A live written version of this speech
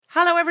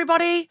Hello,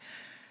 everybody.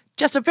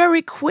 Just a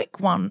very quick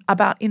one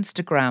about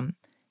Instagram.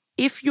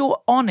 If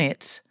you're on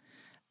it,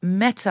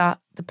 Meta,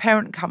 the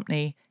parent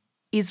company,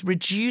 is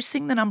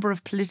reducing the number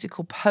of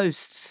political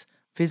posts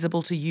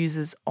visible to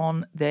users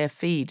on their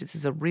feed. This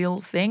is a real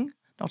thing,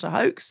 not a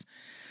hoax.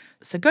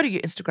 So go to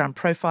your Instagram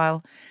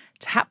profile,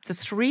 tap the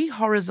 3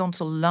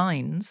 horizontal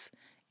lines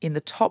in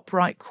the top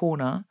right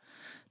corner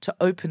to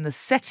open the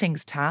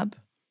Settings tab,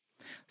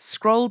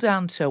 scroll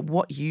down to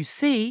What You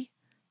See,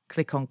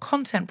 click on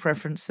Content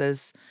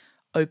Preferences,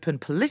 open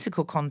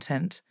Political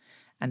Content,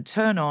 and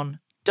turn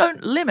on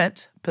Don't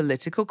Limit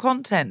Political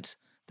Content.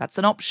 That's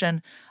an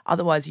option.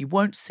 Otherwise, you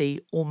won't see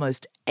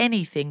almost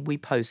anything we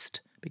post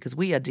because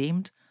we are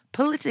deemed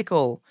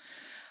political.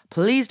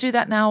 Please do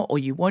that now, or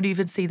you won't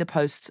even see the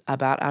posts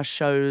about our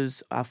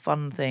shows, our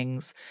fun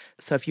things.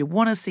 So if you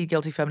want to see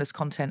Guilty Feminist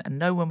content and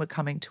know when we're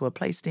coming to a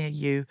place near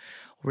you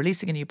or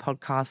releasing a new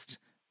podcast,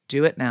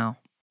 do it now.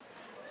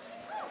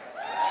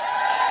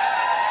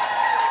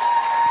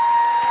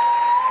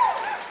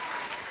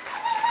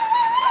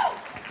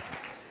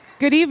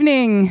 Good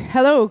evening.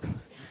 Hello.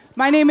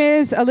 My name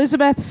is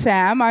Elizabeth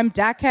Sam. I'm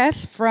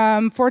Daket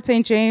from Fort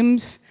St.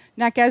 James,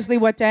 Nakaesli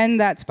Watan.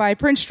 That's by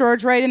Prince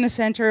George, right in the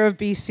center of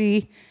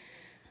BC.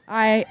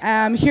 I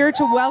am here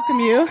to welcome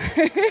you.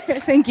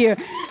 Thank you.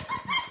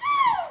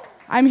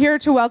 I'm here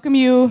to welcome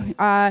you.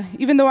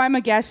 Even though I'm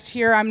a guest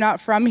here, I'm not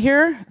from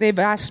here. They've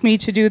asked me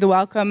to do the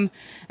welcome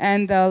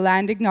and the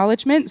land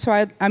acknowledgement.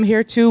 So I'm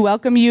here to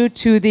welcome you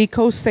to the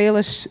Coast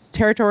Salish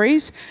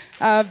territories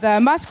of the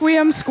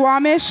Musqueam,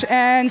 Squamish,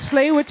 and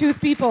Tsleil-Waututh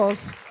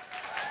peoples.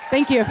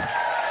 Thank you.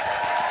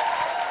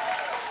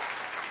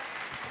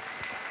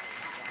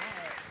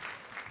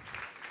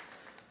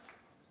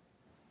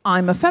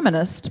 I'm a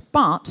feminist,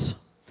 but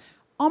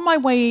on my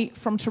way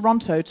from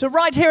Toronto to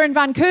right here in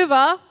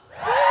Vancouver,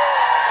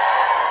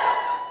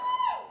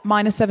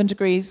 -7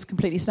 degrees,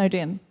 completely snowed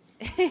in.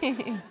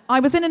 I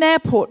was in an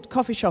airport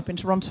coffee shop in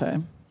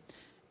Toronto.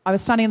 I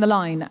was standing in the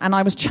line and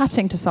I was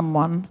chatting to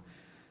someone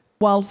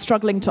while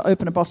struggling to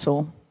open a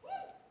bottle.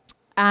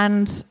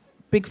 And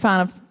big fan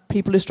of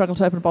people who struggle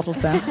to open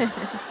bottles there.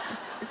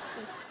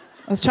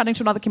 I was chatting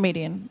to another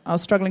comedian. I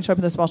was struggling to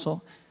open this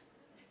bottle.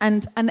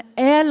 And an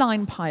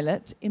airline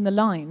pilot in the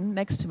line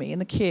next to me in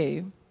the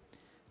queue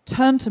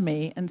turned to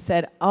me and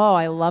said, "Oh,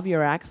 I love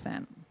your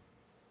accent."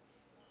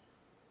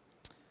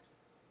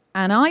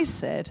 And I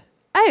said,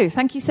 "Oh,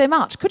 thank you so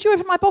much. Could you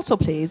open my bottle,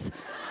 please?"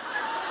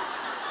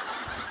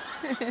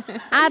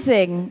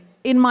 Adding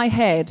in my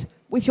head,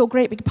 "With your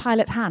great big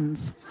pilot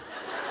hands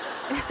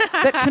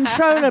that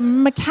control a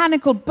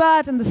mechanical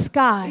bird in the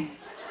sky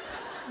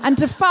and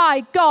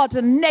defy God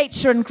and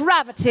nature and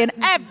gravity and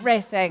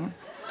everything."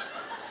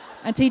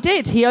 And he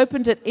did. He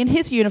opened it in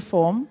his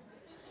uniform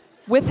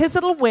with his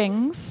little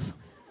wings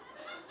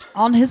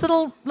on his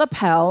little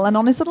lapel and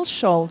on his little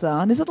shoulder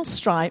and his little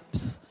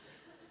stripes.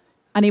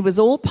 And he was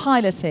all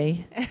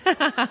piloty.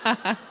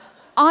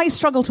 I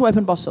struggle to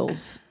open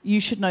bottles. You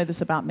should know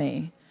this about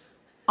me.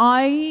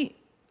 I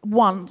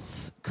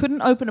once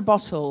couldn't open a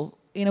bottle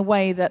in a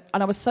way that,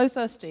 and I was so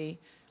thirsty,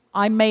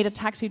 I made a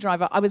taxi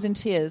driver, I was in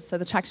tears, so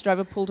the taxi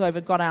driver pulled over,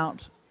 got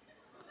out,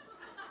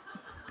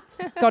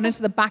 got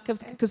into the back of,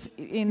 because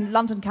in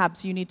London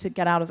cabs you need to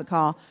get out of the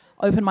car,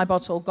 opened my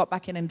bottle, got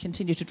back in and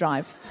continued to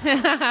drive.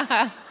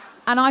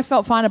 And I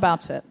felt fine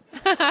about it.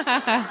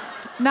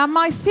 Now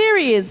my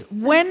theory is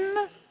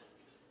when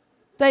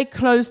they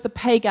close the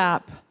pay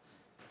gap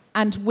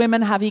and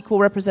women have equal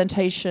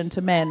representation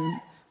to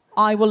men,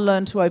 I will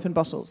learn to open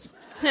bottles.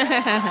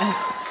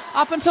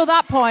 Up until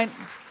that point,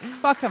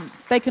 fuck them.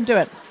 They can do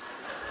it.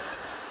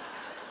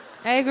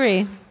 I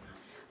agree.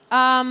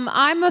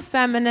 I'm a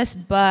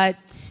feminist,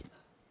 but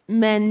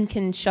men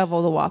can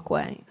shovel the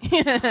walkway.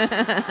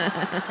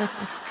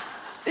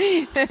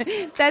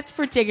 That's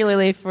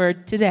particularly for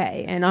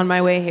today and on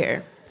my way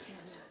here.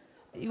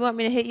 You want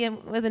me to hit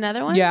you with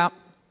another one? Yeah.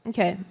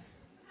 Okay.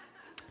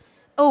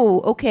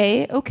 Oh,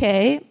 okay.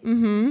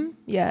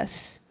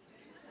 Yes.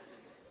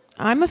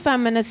 I'm a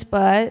feminist,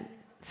 but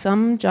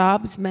some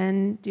jobs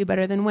men do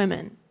better than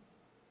women,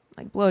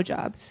 like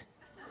blowjobs.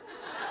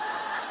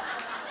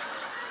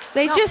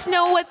 They just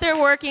know what they're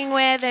working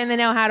with and they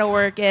know how to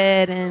work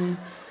it. And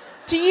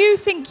do you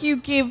think you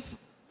give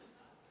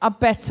a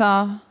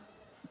better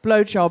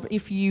blowjob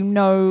if you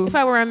know... If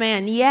I were a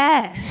man,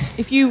 yes.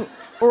 If you...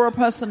 Or a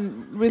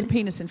person with a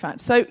penis, in fact.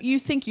 So you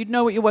think you'd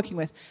know what you're working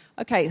with.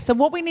 Okay, so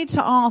what we need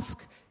to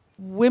ask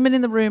women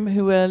in the room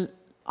who are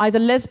either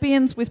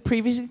lesbians with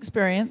previous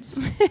experience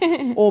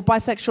or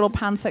bisexual or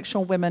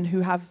pansexual women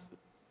who have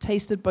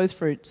tasted both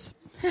fruits.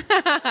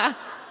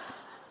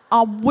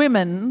 Are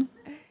women...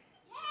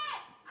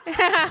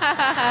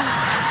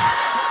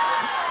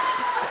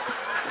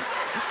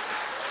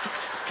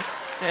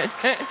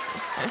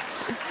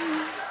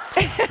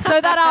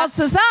 So that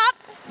answers that.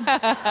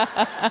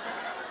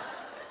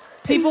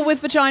 People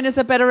with vaginas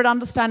are better at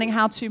understanding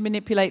how to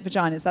manipulate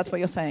vaginas. That's what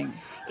you're saying.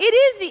 It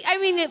is. I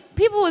mean,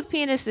 people with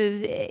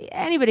penises,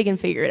 anybody can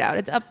figure it out.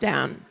 It's up,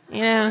 down,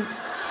 you know?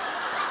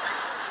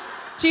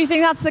 Do you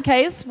think that's the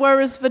case?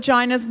 Whereas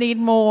vaginas need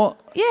more...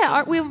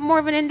 Yeah, we have more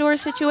of an indoor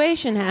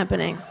situation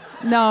happening.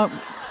 No.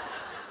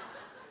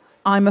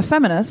 I'm a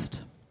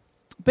feminist.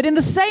 But in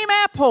the same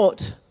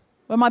airport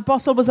where my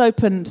bottle was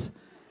opened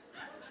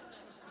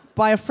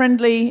by a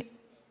friendly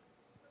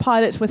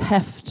pilot with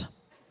heft,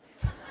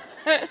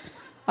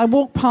 I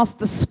walked past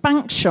the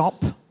Spank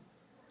shop,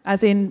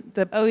 as in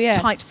the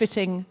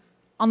tight-fitting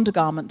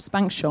undergarment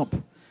Spank shop,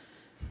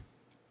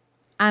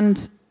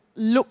 and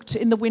looked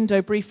in the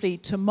window briefly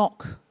to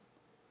mock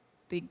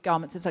the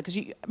garments inside. Because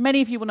many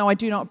of you will know I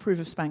do not approve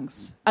of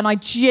Spanks. And I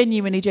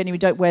genuinely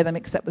don't wear them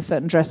except with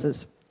certain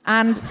dresses.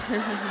 And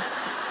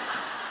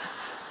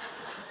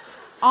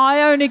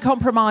I only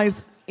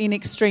compromise in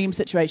extreme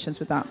situations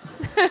with that.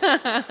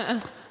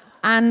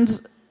 And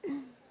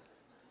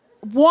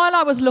while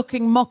I was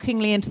looking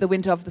mockingly into the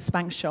window of the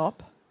Spank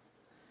shop,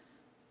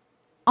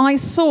 I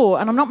saw,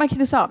 and I'm not making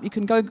this up, you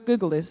can go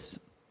Google this,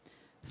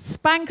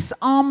 Spanx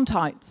arm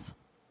tights.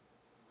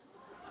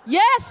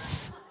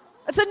 Yes!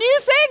 It's a new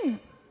thing!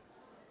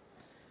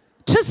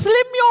 To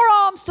slim your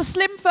arms, to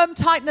slim, firm,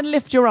 tighten and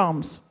lift your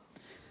arms.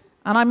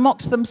 And I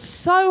mocked them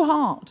so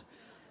hard.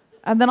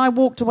 And then I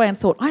walked away and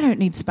thought, I don't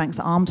need Spanx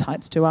arm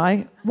tights, do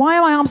I? Why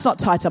are my arms not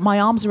tighter?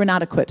 My arms are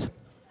inadequate.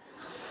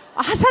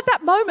 I had that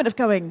moment of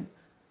going,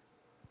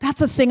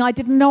 that's a thing I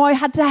didn't know I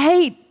had to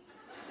hate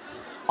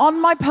on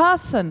my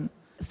person.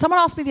 Someone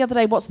asked me the other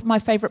day, what's my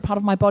favourite part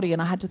of my body?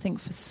 And I had to think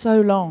for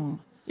so long.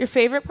 Your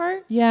favourite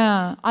part?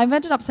 Yeah. I've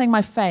ended up saying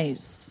my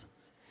face.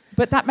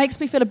 But that makes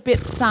me feel a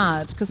bit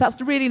sad, because that's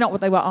really not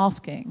what they were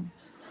asking.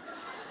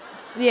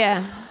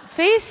 Yeah.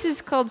 Face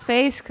is called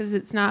face because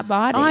it's not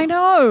body. I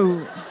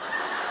know.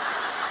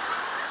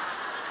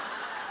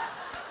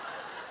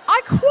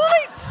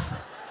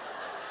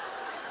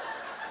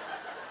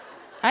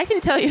 I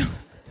can tell you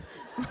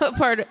what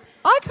part of...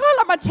 I quite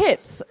like my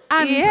tits.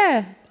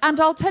 And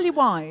I'll tell you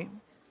why.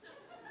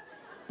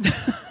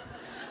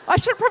 I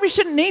probably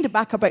shouldn't need a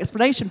backup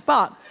explanation,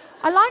 but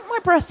I like my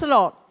breasts a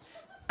lot.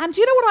 And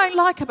do you know what I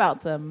like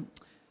about them?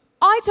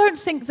 I don't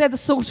think they're the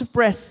sort of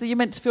breasts that you're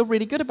meant to feel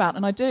really good about,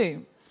 and I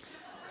do.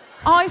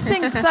 I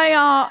think they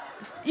are,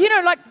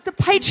 like the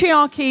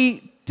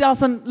patriarchy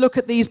doesn't look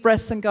at these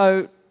breasts and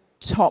go,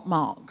 top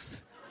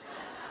marks.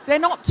 They're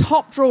not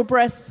top drawer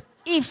breasts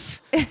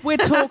if we're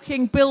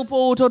talking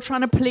billboard or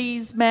trying to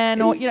please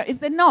men, or, if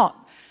they're not.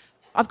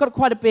 I've got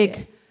quite a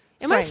big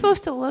Am I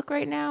supposed to look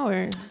right now,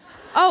 or...?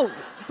 Oh,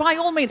 by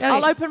all means. Okay.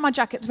 I'll open my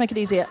jacket to make it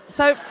easier.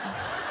 So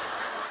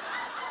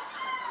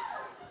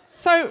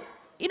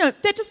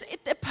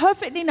they're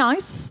perfectly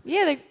nice.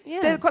 Yeah,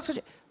 They're quite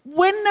squishy.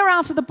 When they're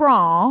out of the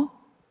bra,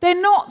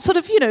 they're not sort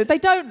of, they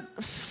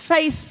don't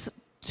face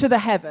to the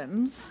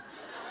heavens.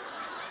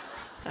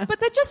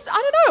 But they're just, I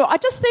don't know, I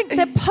just think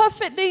they're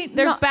perfectly...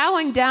 They're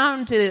bowing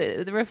down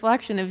to the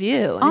reflection of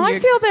you. I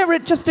feel they're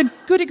just a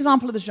good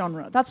example of the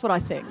genre. That's what I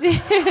think.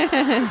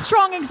 It's a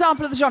strong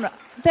example of the genre.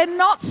 They're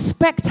not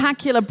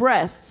spectacular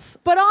breasts,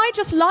 but I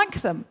just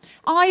like them.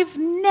 I've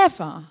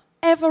never,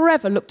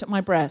 ever looked at my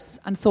breasts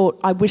and thought,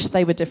 I wish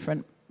they were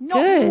different.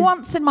 Not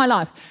once in my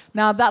life.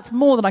 Now, that's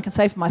more than I can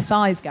say for my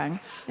thighs, gang.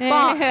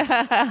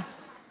 But...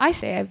 I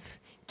say I've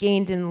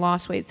gained and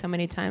lost weight so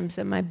many times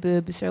that my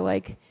boobs are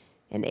like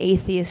an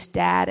atheist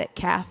dad at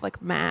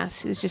Catholic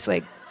Mass who's just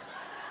like,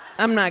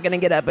 I'm not going to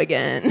get up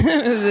again.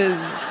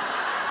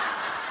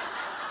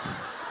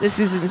 This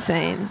is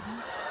insane.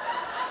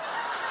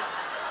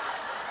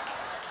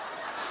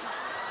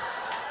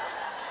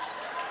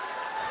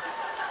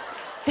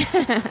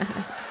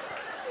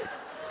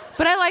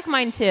 But I like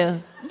mine too.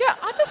 Yeah,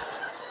 I just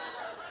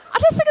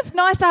think it's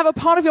nice to have a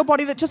part of your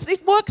body that just,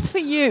 it works for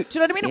you. Do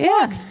you know what I mean? It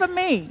works for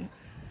me.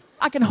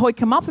 I can hoik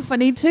them up if I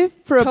need to.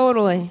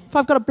 Totally. If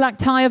I've got a black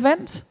tie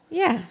event.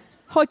 Yeah.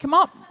 Hoik them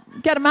up,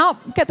 get them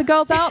out, get the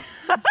girls out.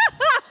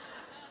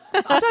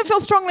 I don't feel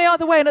strongly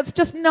either way, and it's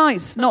just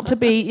nice not to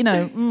be,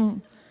 I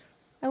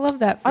love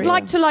that for I'd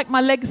like to like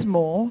my legs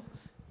more,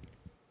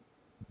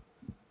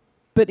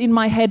 but in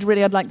my head,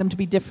 really, I'd like them to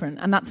be different,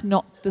 and that's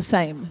not the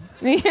same.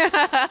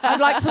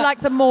 I'd like to like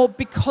them more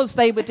because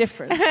they were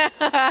different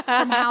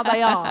from how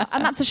they are,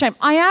 and that's a shame.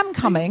 I am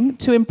coming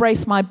to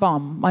embrace my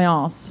bum, my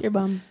arse. Your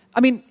bum. I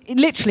mean,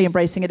 literally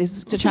embracing it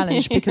is a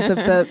challenge because of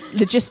the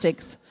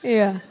logistics.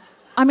 Yeah.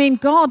 I mean,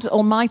 God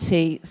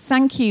Almighty,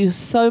 thank you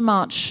so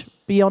much,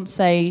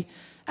 Beyonce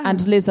and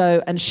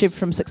Lizzo and Shiv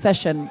from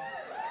Succession.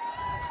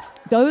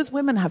 Those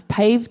women have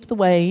paved the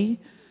way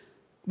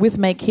with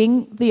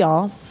making the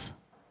arse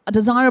a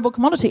desirable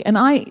commodity. And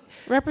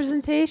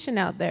representation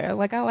out there.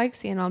 Like, I like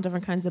seeing all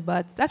different kinds of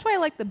butts. That's why I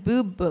like the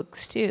boob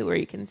books, too, where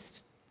you can,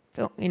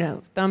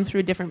 thumb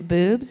through different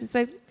boobs. It's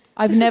like...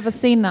 I've never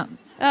seen that.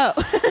 Oh.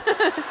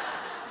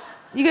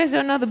 You guys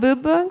don't know the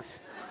boob books?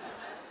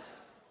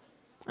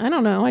 I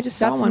don't know. I just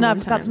saw one time.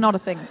 That's not a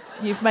thing.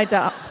 You've made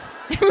that up.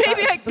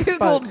 Maybe I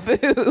Googled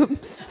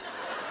boobs.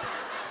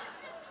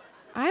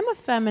 I'm a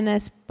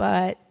feminist,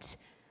 but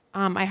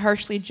I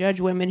harshly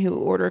judge women who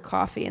order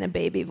coffee in a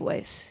baby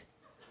voice.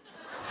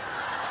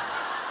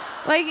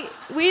 Like,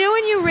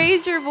 when you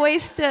raise your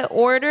voice to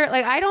order,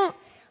 like,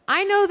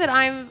 I know that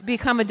I've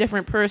become a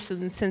different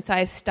person since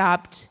I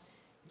stopped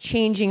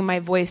changing my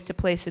voice to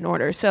place an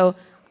order. So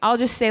I'll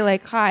just say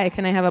like, hi,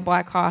 can I have a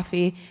black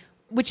coffee?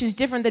 Which is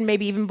different than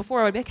maybe even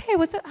before. I would be like, hey,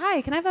 what's up?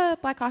 Hi, can I have a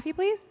black coffee,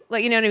 please?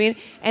 Like, you know what I mean?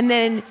 And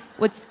then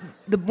what's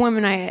the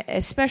women I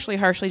especially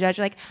harshly judge,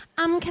 like,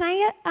 can I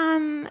get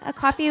a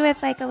coffee with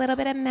like a little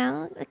bit of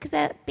milk? Because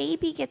a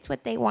baby gets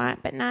what they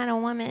want, but not a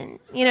woman.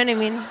 You know what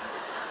I mean?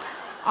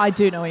 I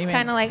do know what you mean.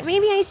 Kind of like,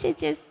 maybe I should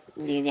just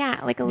do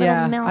that, like a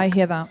little milk. I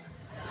hear that.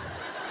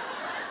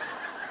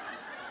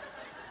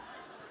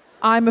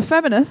 I'm a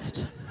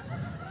feminist,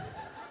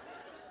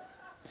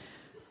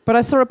 but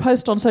I saw a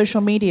post on social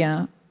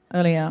media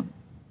earlier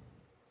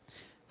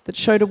that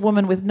showed a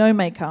woman with no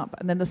makeup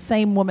and then the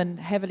same woman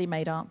heavily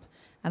made up.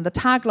 And the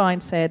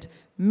tagline said,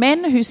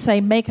 men who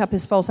say makeup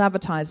is false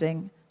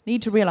advertising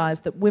need to realize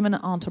that women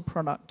aren't a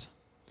product.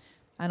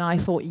 And I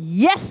thought,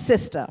 yes,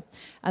 sister.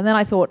 And then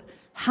I thought,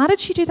 how did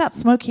she do that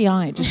smoky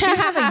eye? Does she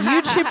have a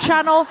YouTube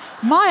channel?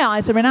 My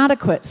eyes are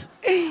inadequate.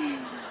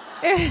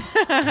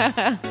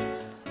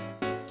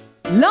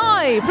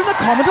 Live from the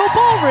Commodore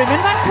Ballroom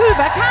in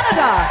Vancouver,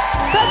 Canada,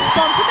 the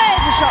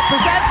Spontaneity Shop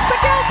presents The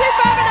Guilty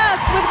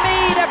Feminist with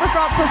me, Deborah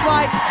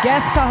Frances-White,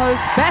 guest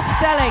co-host Beth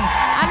Stelling,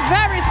 and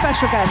very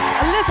special guests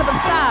Elizabeth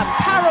Sam,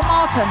 Carol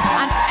Martin,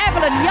 and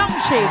Evelyn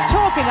Youngchief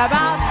talking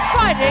about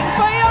fighting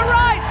for your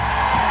rights.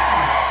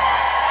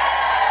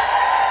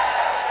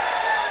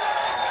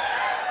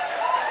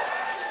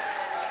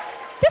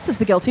 This is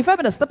The Guilty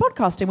Feminist, the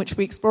podcast in which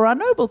we explore our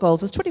noble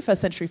goals as 21st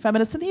century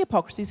feminists and the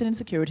hypocrisies and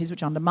insecurities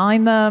which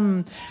undermine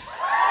them.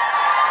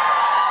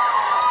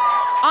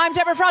 I'm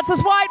Deborah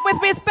Frances-White, with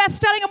me is Beth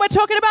Stelling, and we're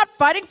talking about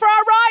fighting for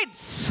our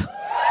rights.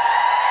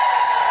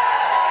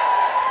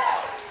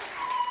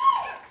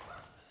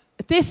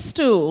 This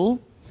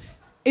stool,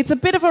 it's a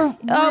bit of a...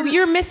 Oh,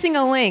 you're missing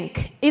a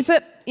link. Is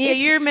it? Yeah,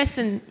 you're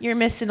missing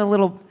a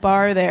little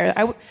bar there.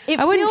 I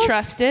wouldn't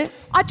trust it.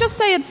 I'd just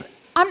say it's...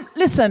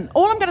 Listen,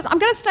 I'm going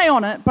to stay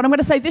on it, but I'm going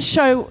to say this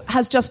show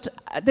has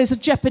there's a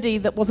jeopardy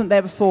that wasn't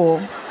there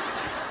before.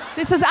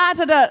 This has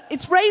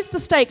it's raised the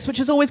stakes, which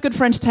is always good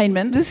for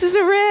entertainment. This is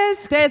a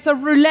risk. There's a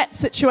roulette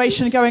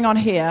situation going on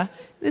here.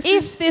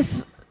 If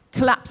this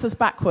collapses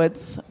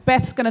backwards,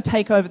 Beth's going to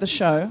take over the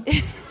show.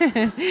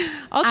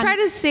 I'll try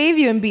to save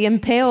you and be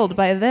impaled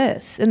by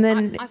this, and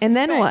then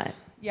what?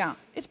 Yeah,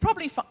 it's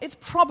probably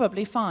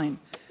fine,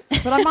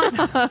 but I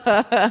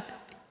might.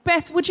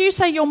 Beth, would you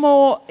say you're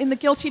more in the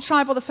guilty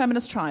tribe or the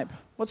feminist tribe?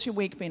 What's your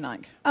week been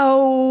like?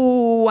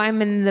 Oh,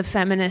 I'm in the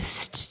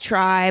feminist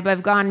tribe.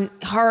 I've gone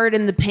hard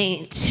in the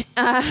paint.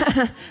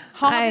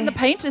 Hard in the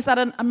paint? Is that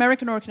an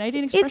American or a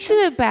Canadian expression?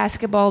 It's a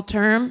basketball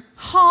term.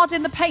 Hard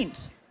in the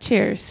paint.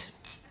 Cheers.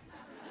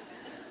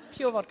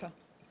 Pure vodka.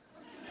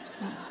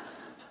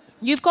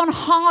 You've gone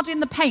hard in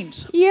the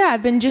paint. Yeah,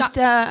 I've been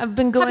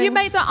going... Have you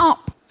made that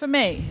up for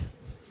me?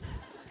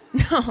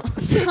 No.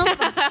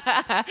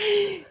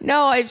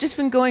 No, I've just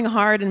been going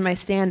hard in my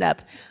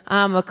stand-up.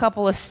 A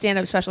couple of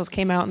stand-up specials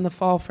came out in the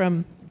fall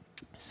from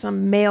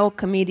some male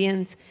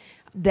comedians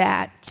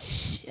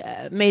that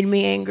made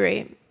me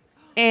angry.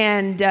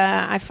 And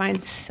I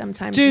find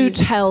sometimes... Do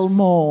tell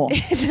more.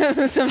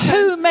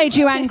 Who made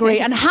you angry,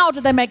 and how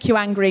did they make you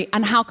angry,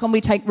 and how can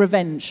we take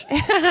revenge?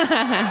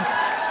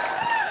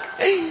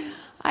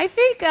 I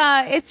think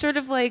it's sort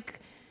of like...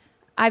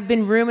 I've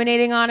been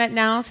ruminating on it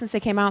now since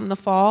they came out in the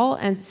fall,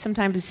 and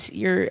sometimes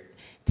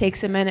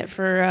takes a minute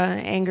for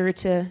anger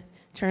to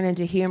turn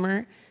into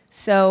humor.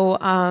 So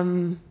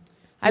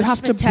I've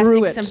just been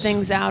testing some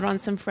things out on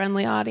some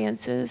friendly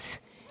audiences,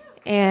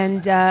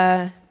 and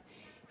so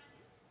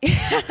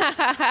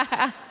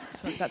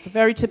that's a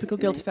very typical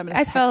guilty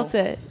feminist. I felt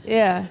it,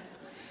 yeah.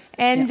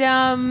 And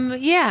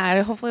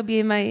hopefully it'll be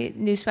in my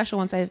new special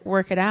once I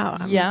work it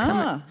out.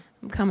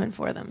 I'm coming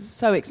for them.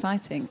 So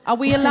exciting. Are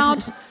we allowed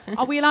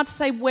to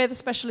say where the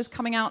special is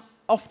coming out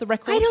off the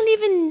record? I don't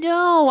even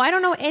know. I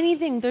don't know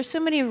anything. There's so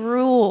many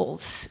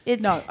rules. We're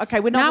not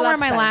where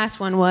my last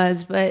one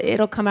was, but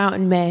it'll come out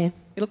in May.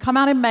 It'll come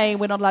out in May.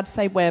 We're not allowed to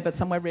say where, but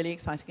somewhere really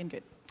exciting and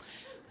good.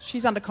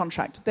 She's under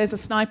contract. There's a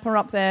sniper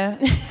up there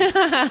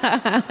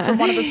from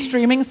one of the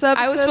streaming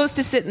services. I was supposed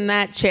to sit in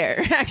that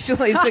chair,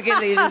 actually, so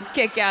they just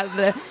kick out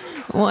the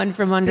one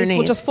from underneath. This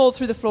will just fall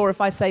through the floor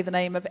if I say the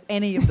name of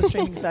any of the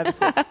streaming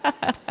services.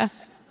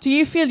 Do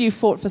you feel you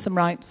fought for some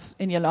rights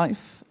in your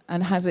life,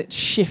 and has it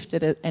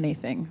shifted at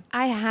anything?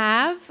 I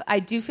have. I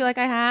do feel like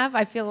I have.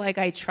 I feel like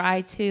I try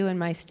to in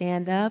my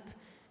stand-up,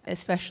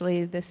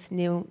 especially this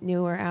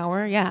newer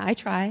hour. Yeah, I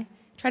try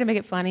to make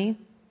it funny.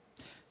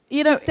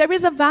 You know, there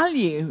is a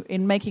value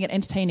in making it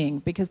entertaining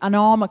because an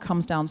armor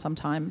comes down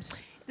sometimes.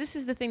 This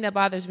is the thing that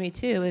bothers me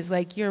too, is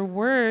like your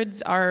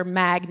words are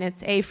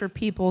magnets, for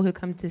people who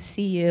come to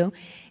see you.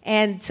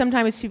 And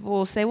sometimes people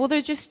will say, well,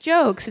 they're just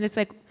jokes. And it's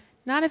like,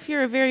 not if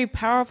you're a very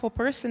powerful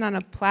person on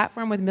a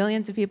platform with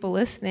millions of people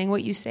listening.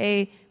 What you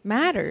say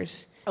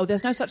matters. Oh,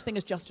 there's no such thing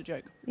as just a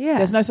joke. Yeah.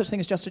 There's no such thing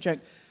as just a joke.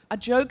 A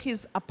joke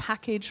is a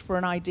package for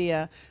an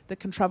idea that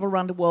can travel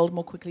around the world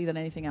more quickly than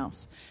anything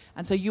else.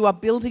 And so you are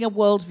building a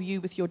worldview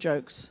with your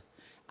jokes.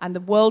 And the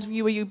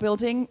worldview are you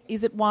building?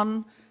 Is it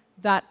one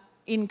that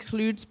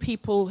includes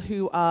people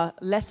who are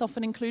less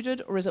often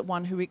included, or is it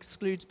one who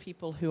excludes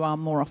people who are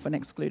more often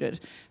excluded?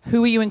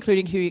 Who are you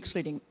including, who are you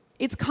excluding?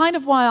 It's kind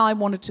of why I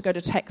wanted to go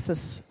to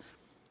Texas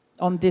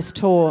on this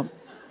tour.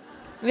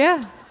 Yeah.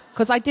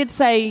 Because I did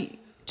say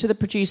to the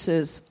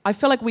producers, I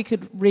feel like we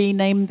could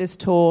rename this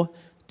tour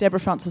Deborah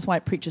Francis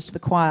White Preaches to the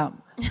Choir.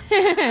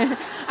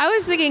 I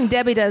was thinking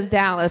Debbie Does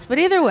Dallas, but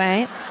either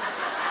way.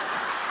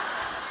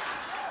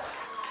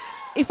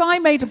 If I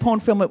made a porn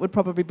film, it would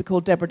probably be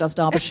called Deborah Does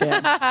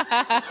Derbyshire.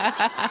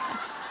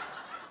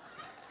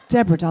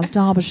 Deborah Does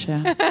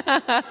Derbyshire.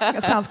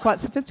 That sounds quite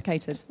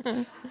sophisticated.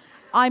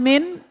 I'm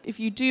in. If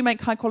you do make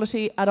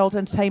high-quality adult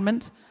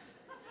entertainment,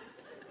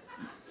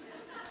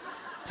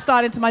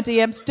 slide into my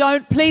DMs.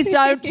 Please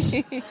don't.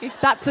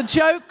 That's a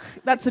joke.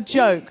 That's a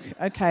joke.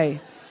 Okay.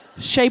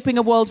 Shaping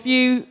a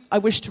worldview. I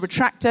wish to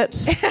retract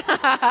it.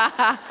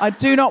 I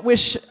do not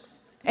wish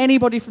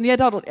anybody from the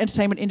adult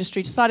entertainment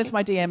industry to slide into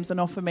my DMs and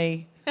offer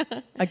me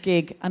a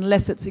gig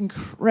unless it's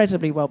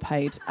incredibly well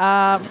paid.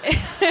 I'm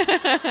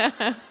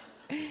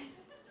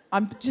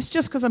just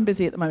because I'm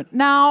busy at the moment.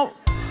 Now,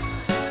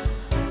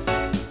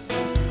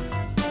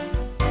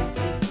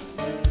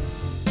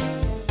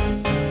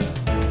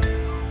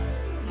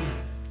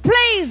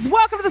 please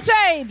welcome to the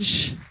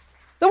stage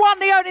the one,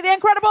 the only, the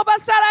incredible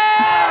Beth Stelling.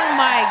 Oh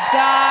my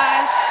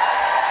gosh.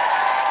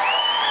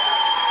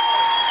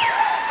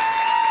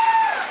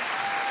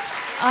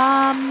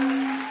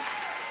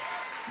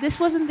 This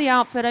wasn't the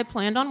outfit I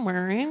planned on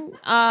wearing, but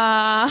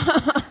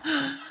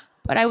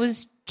I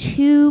was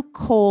too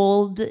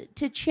cold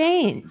to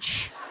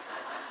change,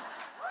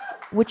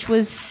 which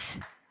was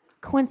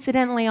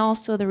coincidentally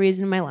also the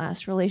reason my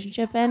last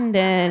relationship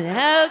ended.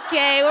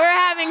 Okay, we're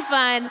having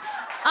fun.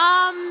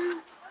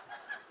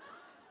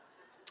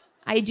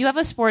 I do have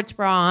a sports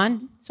bra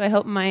on, so I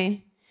hope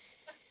my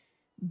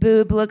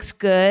boob looks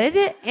good,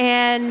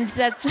 and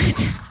that's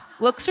what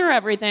looks are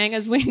everything,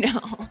 as we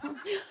know.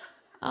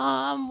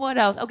 What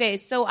else? Okay,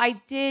 so I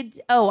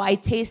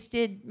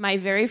tasted my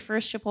very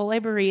first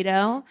Chipotle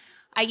burrito.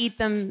 I eat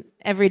them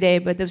every day,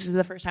 but this is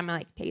the first time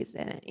I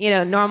tasted it. You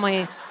know,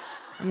 normally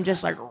I'm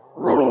just like,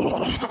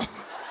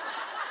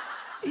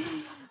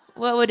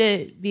 what would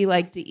it be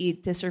like to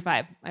eat to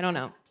survive? I don't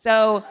know.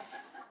 So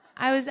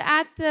I was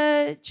at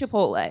the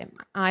Chipotle.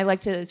 I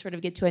like to sort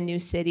of get to a new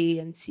city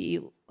and see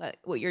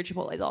what your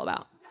Chipotle is all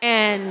about.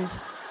 And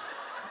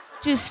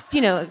just,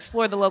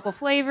 explore the local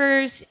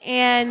flavors.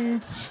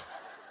 And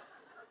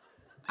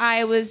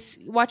I was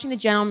watching the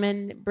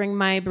gentleman bring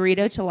my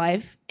burrito to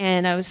life,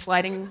 and I was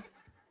sliding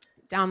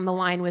down the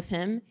line with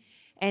him,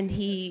 and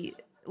he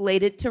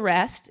laid it to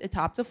rest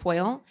atop the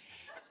foil.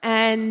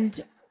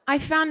 And I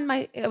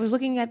was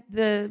looking at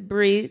the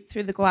burrito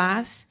through the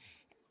glass,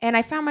 and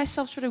I found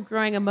myself sort of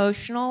growing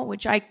emotional,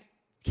 which I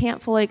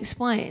can't fully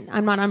explain.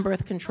 I'm not on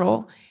birth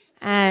control.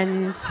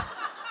 And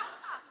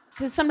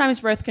because sometimes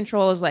birth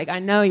control is like, I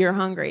know you're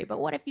hungry, but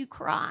what if you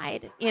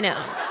cried?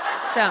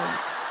 So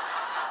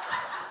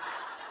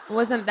it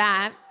wasn't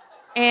that.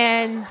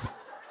 And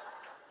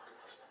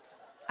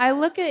I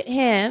look at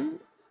him,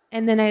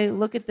 and then I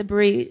look at the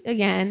burrito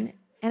again,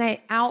 and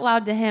I out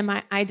loud to him,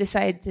 I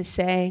decided to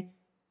say,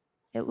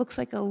 it looks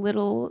like a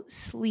little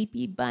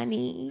sleepy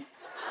bunny.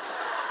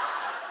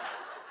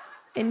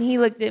 And he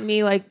looked at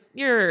me like,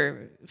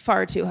 you're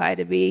far too high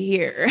to be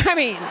here. I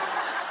mean,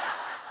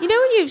 when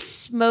you've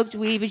smoked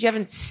weed, but you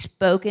haven't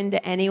spoken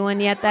to anyone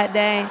yet that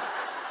day?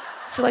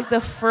 So,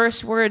 the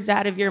first words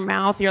out of your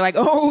mouth, you're like,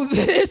 oh,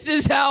 this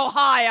is how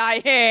high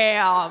I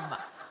am.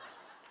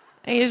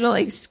 And you just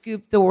want to,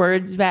 scoop the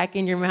words back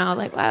in your mouth.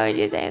 Like, why would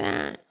you say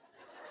that?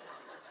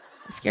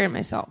 I scared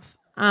myself.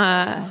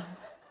 I'm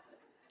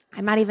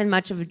not even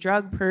much of a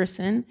drug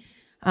person.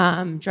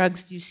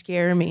 Drugs do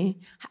scare me.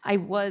 I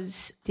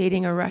was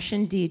dating a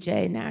Russian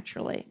DJ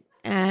naturally,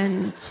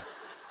 and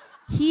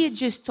he had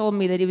just told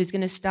me that he was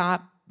going to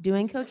stop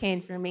doing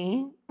cocaine for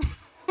me,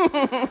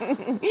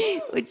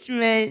 which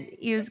meant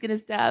he was going to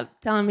stop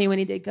telling me when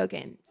he did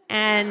cocaine.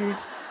 And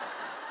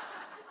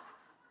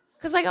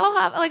because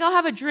I'll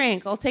have a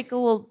drink, I'll take a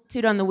little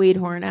toot on the weed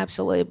horn,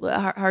 absolutely, but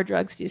hard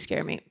drugs do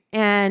scare me.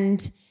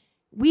 And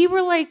we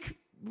were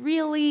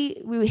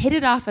we hit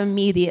it off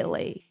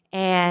immediately.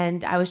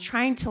 And I was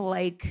trying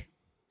to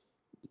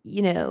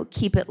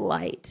keep it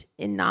light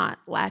and not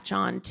latch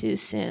on too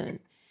soon.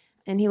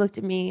 And he looked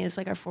at me, it was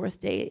our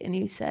fourth date, and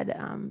he said,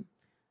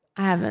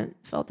 I haven't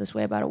felt this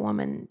way about a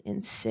woman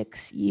in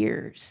 6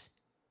 years.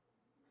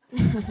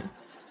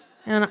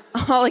 And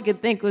all I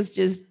could think was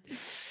just,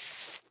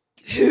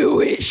 who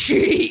is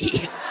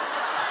she?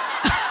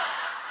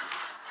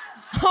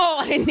 All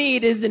I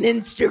need is an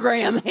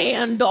Instagram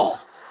handle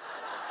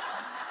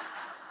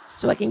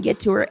so I can get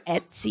to her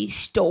Etsy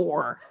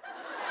store,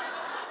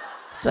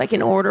 so I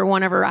can order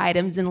one of her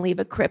items and leave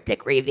a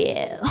cryptic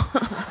review.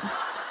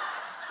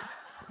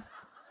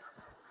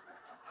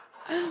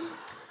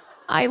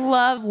 I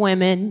love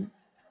women.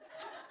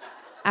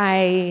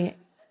 I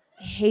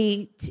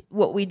hate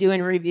what we do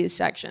in review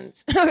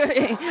sections.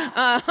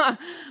 I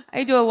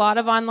I do a lot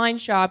of online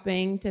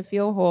shopping to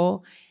feel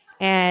whole,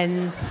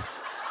 and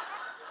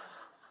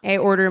I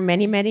order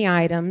many, many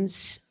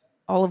items,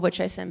 all of which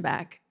I send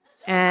back.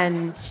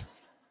 And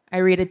I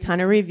read a ton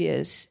of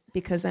reviews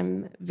because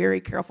I'm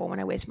very careful when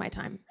I waste my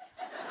time.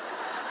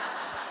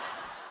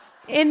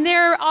 And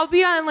I'll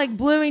be on like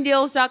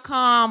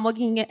bloomingdales.com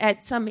looking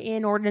at some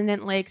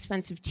inordinately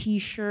expensive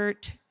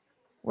t-shirt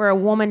where a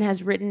woman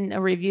has written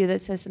a review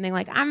that says something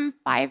like, I'm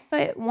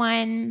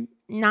 5'1",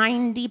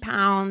 90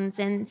 pounds,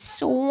 and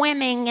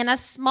swimming in a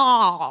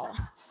small.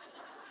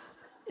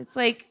 It's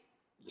like,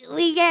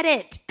 we get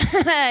it.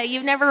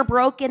 You've never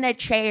broken a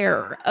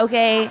chair,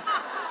 okay?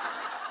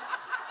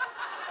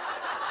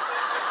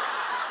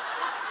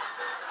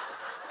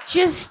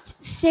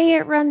 Just say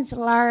it runs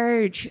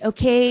large,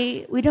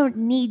 okay? We don't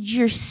need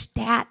your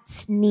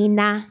stats,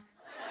 Nina.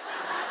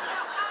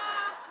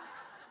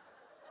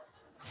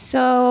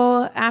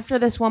 So after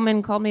this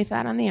woman called me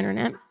fat on the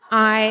internet,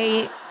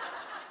 I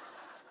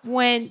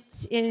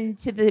went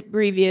into the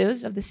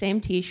reviews of the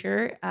same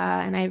t-shirt,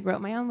 and I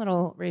wrote my own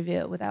little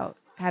review without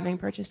having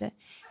purchased it.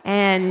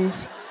 And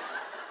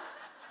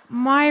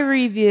my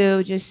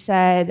review just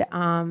said,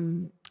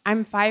 I'm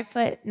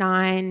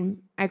 5'9".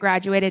 I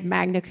graduated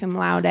magna cum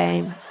laude.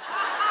 I'm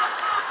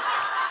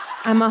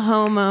a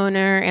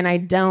homeowner and I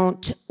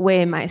don't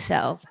weigh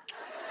myself.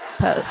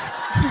 Post.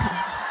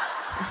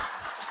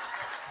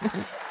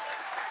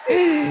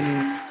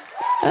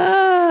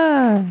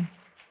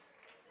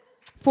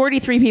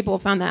 43 people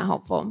found that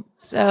helpful.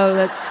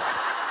 So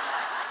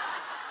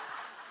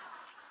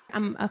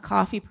I'm a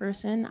coffee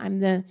person. I'm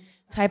the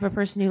type of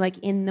person who, like,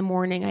 in the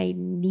morning I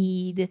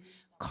need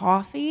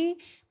coffee,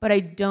 but I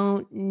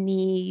don't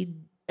need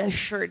a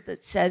shirt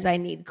that says I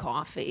need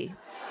coffee.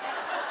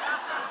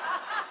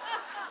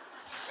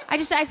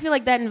 I feel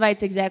like that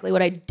invites exactly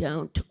what I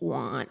don't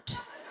want,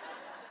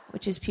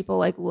 which is people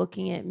like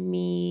looking at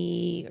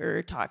me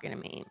or talking to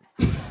me.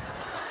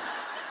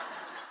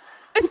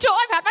 Until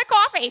I've had my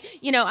coffee.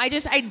 You know, I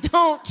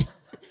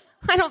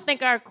don't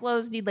think our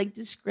clothes need like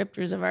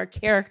descriptors of our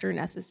character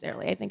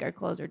necessarily. I think our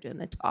clothes are doing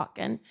the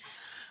talking.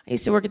 I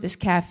used to work at this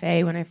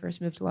cafe when I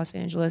first moved to Los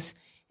Angeles.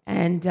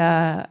 And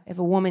if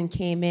a woman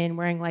came in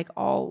wearing like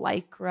all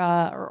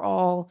lycra or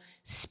all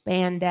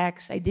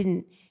spandex, I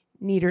didn't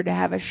need her to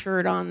have a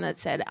shirt on that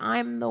said,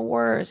 I'm the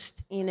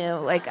worst. You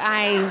know, like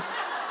I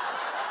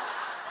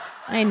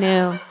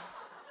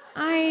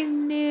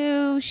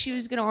knew she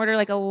was going to order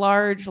like a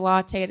large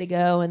latte to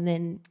go and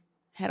then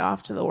head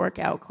off to the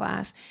workout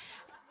class.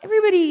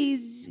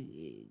 Everybody's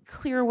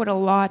clear what a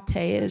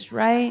latte is,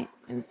 right?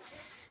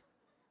 It's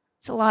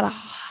a lot of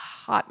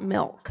hot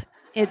milk.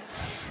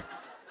 It's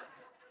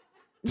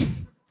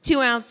 2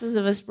 ounces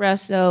of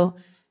espresso,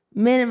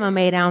 minimum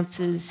 8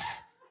 ounces,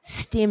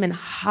 steaming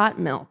hot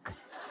milk.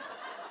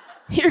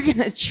 You're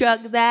gonna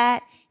chug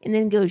that and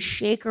then go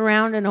shake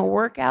around in a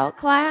workout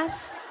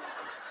class?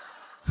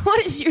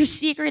 What is your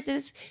secret to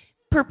this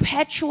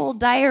perpetual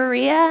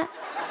diarrhea?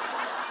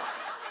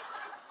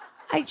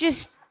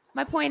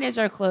 My point is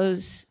our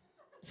clothes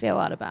say a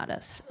lot about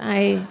us.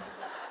 I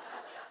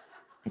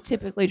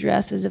typically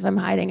dress as if I'm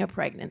hiding a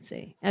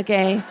pregnancy,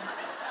 okay?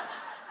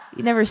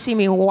 You never see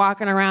me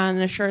walking around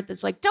in a shirt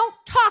that's like, don't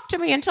talk to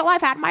me until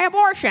I've had my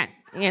abortion,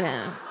 you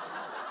know.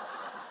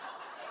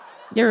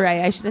 You're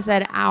right, I should have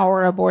said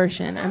our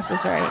abortion. I'm so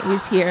sorry,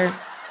 he's here.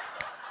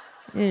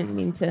 I didn't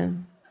mean to.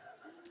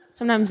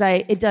 Sometimes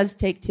it does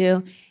take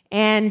two.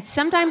 And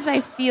sometimes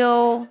I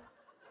feel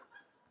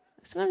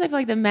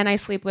like the men I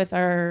sleep with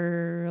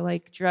are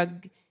like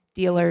drug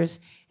dealers.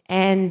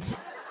 And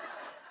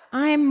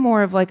I'm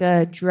more of like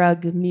a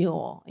drug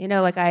mule. You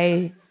know, like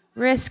I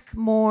risk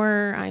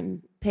more,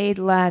 I'm paid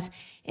less.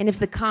 And if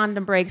the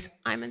condom breaks,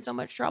 I'm in so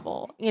much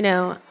trouble. You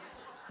know,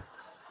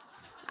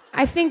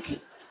 I think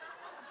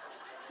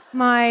it's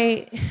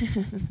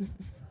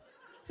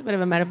a bit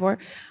of a metaphor.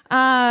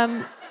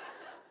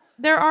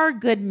 There are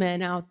good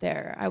men out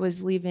there. I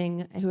was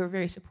leaving, who are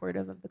very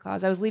supportive of the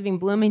cause. I was leaving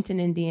Bloomington,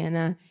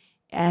 Indiana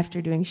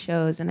after doing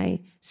shows, and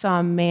I saw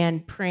a man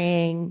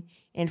praying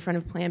in front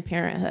of Planned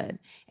Parenthood.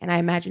 And I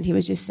imagined he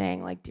was just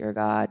saying, like, dear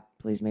God,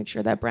 please make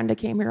sure that Brenda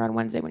came here on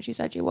Wednesday when she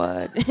said she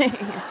would.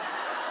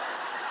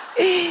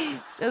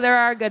 So there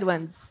are good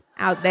ones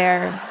out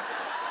there.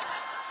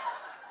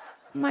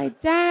 My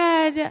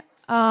dad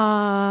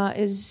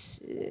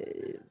is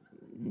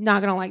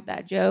not going to like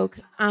that joke.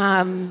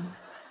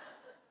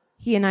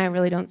 He and I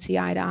really don't see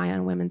eye to eye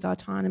on women's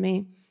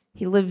autonomy.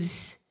 He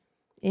lives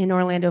in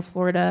Orlando,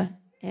 Florida,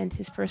 and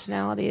his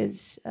personality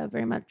is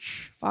very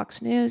much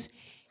Fox News.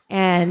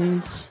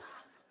 And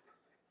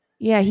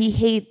yeah, he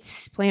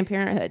hates Planned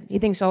Parenthood. He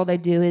thinks all they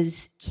do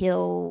is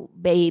kill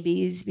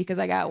babies because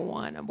I got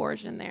one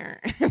abortion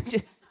there.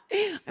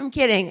 I'm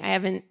kidding. I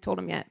haven't told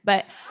him yet.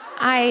 But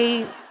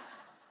I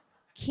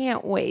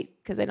can't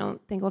wait because I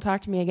don't think he'll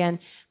talk to me again.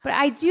 But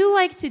I do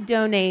like to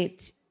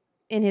donate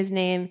in his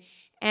name.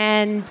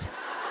 And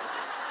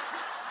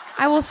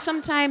I will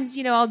sometimes,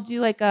 I'll do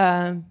like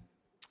a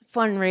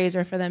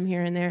fundraiser for them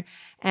here and there.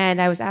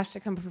 And I was asked to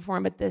come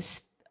perform at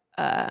this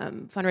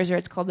fundraiser.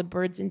 It's called the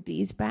Birds and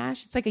Bees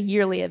Bash. It's like a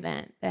yearly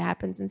event that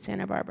happens in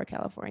Santa Barbara,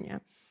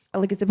 California.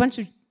 Like it's a bunch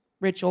of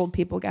rich old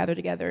people gather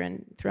together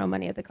and throw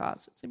money at the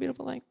cause. It's a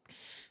beautiful thing.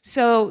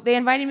 So they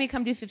invited me to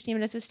come do 15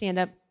 minutes of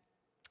stand-up.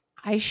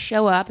 I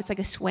show up. It's like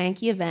a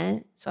swanky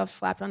event. So I've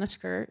slapped on a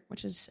skirt,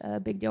 which is a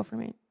big deal for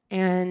me.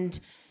 And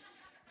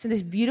it's in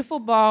this beautiful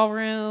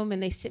ballroom,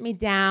 and they sit me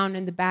down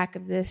in the back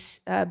of this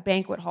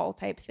banquet hall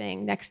type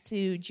thing next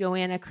to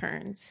Joanna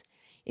Kearns.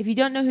 If you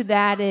don't know who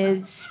that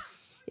is,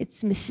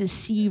 it's Mrs.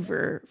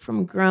 Seaver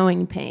from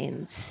Growing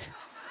Pains.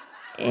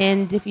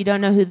 And if you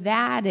don't know who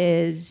that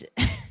is,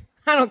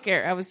 I don't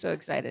care. I was so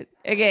excited.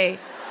 Okay.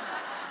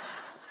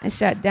 I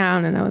sat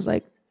down and I was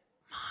like,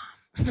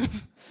 Mom.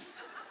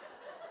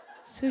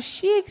 So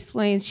she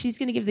explains she's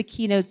going to give the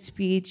keynote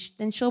speech,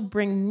 then she'll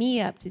bring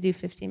me up to do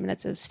 15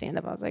 minutes of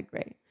stand-up. I was like,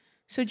 great.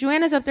 So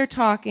Joanna's up there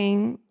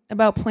talking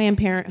about Planned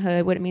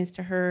Parenthood, what it means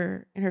to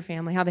her and her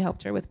family, how they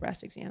helped her with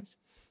breast exams.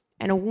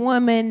 And a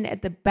woman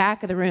at the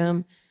back of the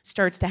room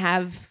starts to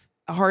have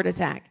a heart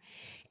attack.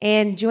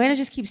 And Joanna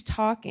just keeps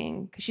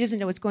talking because she doesn't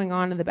know what's going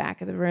on in the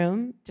back of the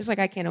room, just like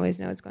I can't always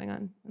know what's going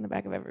on in the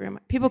back of every room.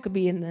 People could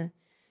be in the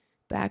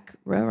back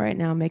row right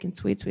now making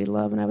sweet, sweet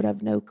love, and I would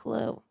have no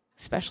clue,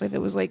 especially if it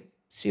was like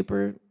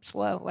super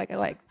slow, like I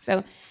like.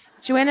 So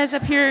Joanna's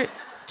up here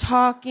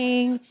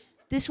talking.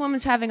 This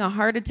woman's having a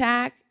heart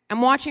attack.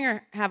 I'm watching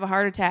her have a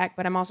heart attack,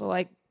 but I'm also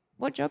like,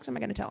 what jokes am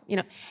I going to tell? You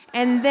know?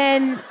 And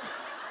then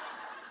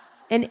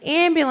an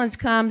ambulance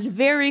comes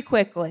very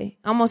quickly,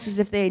 almost as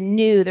if they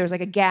knew there was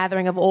like a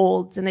gathering of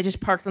olds and they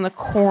just parked on the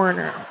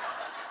corner.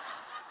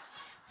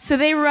 So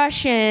they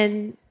rush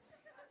in.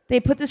 They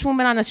put this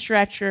woman on a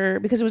stretcher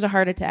because it was a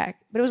heart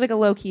attack, but it was like a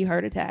low-key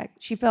heart attack.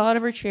 She fell out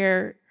of her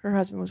chair. Her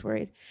husband was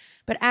worried.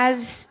 But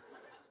as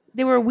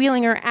they were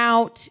wheeling her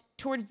out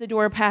towards the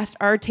door past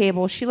our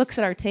table, she looks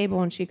at our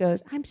table and she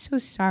goes, I'm so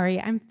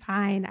sorry. I'm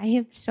fine. I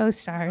am so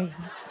sorry.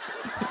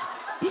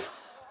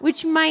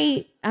 Which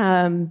might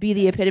be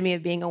the epitome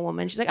of being a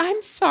woman. She's like,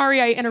 I'm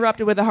sorry I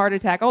interrupted with a heart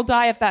attack. I'll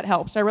die if that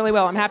helps. I really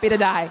will. I'm happy to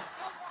die.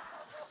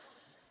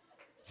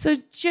 So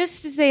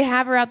just as they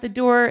have her out the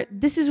door,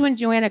 this is when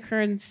Joanna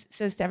Kearns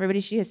says to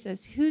everybody, she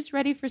says, who's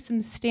ready for some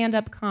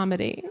stand-up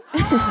comedy?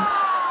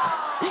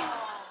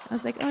 I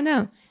was like, oh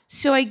no.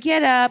 So I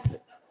get up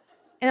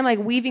and I'm like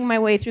weaving my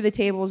way through the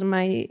tables in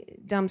my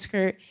dumb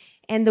skirt.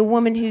 And the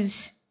woman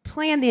who's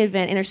planned the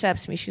event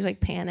intercepts me. She's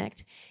like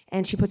panicked.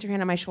 And she puts her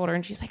hand on my shoulder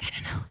and she's like, I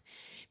don't know.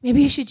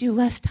 Maybe you should do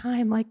less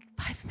time, like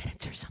 5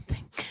 minutes or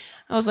something.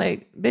 I was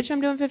like, bitch,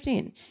 I'm doing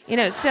 15. You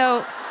know,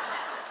 so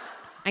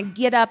I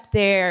get up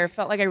there,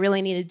 felt like I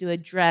really needed to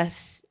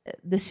address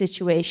the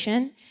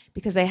situation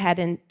because I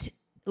hadn't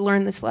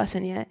learned this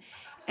lesson yet.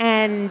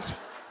 And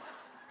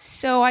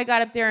so I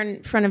got up there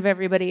in front of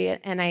everybody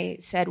and I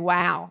said,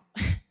 wow,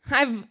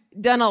 I've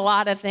done a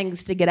lot of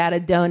things to get out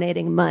of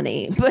donating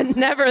money, but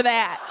never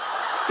that.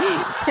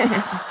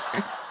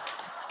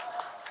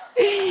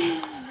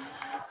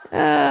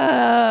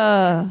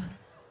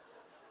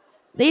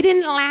 They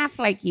didn't laugh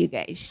like you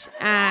guys.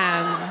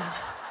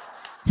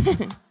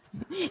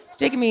 It's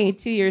taken me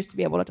 2 years to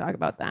be able to talk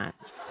about that.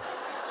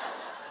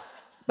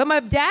 But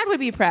my dad would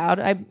be proud.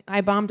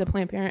 I bombed a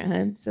Planned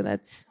Parenthood, so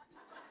that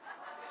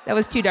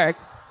was too dark.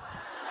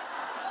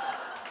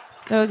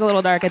 That was a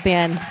little dark at the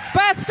end.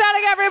 Beth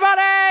Stelling,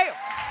 everybody!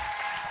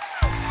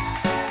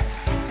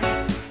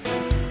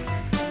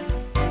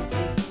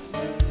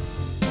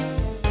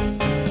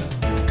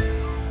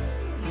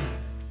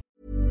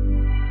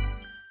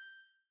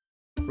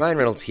 Ryan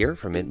Reynolds here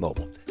from Mint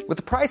Mobile. With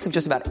the price of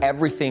just about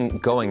everything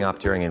going up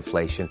during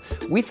inflation,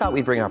 we thought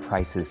we'd bring our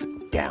prices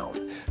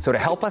down. So to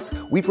help us,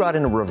 we brought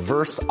in a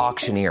reverse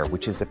auctioneer,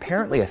 which is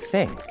apparently a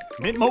thing.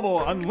 Mint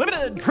Mobile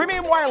Unlimited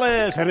Premium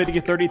Wireless. How to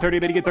get 30, 30,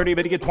 bit to get 30,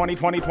 bit to get 20,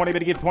 20, 20, bit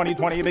to get 20,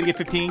 20, bit to get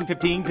 15,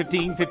 15,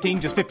 15,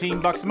 15, just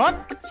 $15 a month?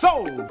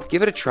 Sold!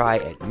 Give it a try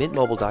at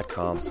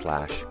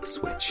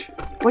mintmobile.com/switch.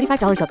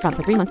 $45 up front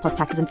for 3 months plus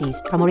taxes and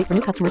fees. Promo rate for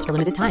new customers for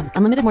limited time.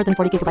 Unlimited more than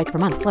 40 gigabytes per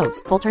month.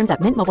 Slows full terms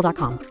at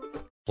mintmobile.com.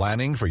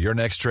 Planning for your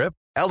next trip?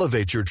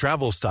 Elevate your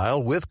travel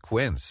style with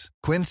Quince.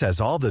 Quince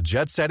has all the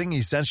jet-setting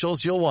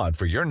essentials you'll want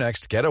for your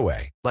next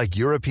getaway, like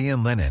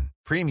European linen,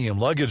 premium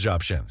luggage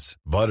options,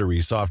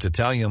 buttery soft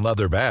Italian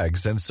leather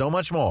bags, and so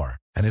much more.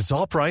 And it's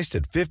all priced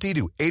at 50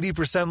 to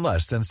 80%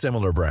 less than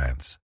similar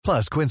brands.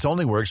 Plus, Quince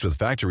only works with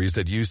factories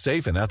that use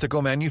safe and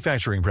ethical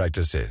manufacturing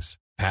practices.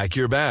 Pack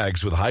your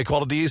bags with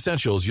high-quality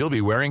essentials you'll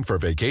be wearing for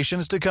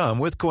vacations to come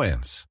with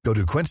Quince. Go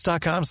to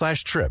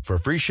quince.com/trip for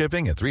free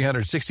shipping and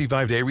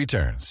 365-day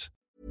returns.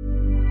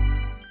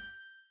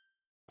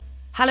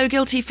 Hello,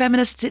 Guilty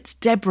Feminists, it's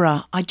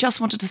Deborah. I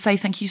just wanted to say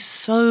thank you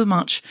so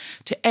much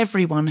to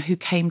everyone who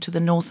came to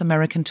the North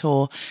American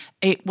tour.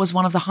 It was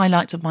one of the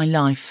highlights of my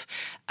life,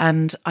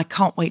 and I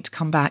can't wait to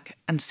come back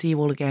and see you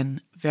all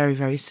again very,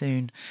 very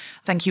soon.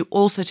 Thank you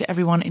also to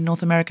everyone in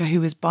North America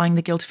who is buying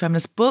the Guilty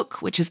Feminist book,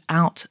 which is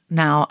out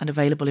now and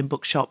available in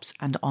bookshops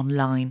and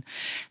online.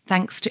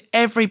 Thanks to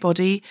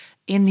everybody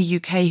in the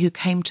UK who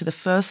came to the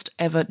first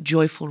ever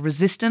Joyful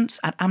Resistance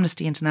at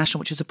Amnesty International,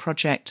 which is a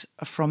project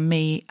from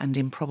me and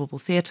Improbable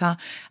Theatre.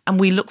 And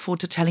we look forward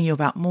to telling you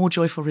about more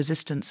Joyful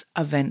Resistance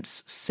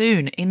events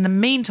soon. In the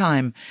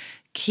meantime,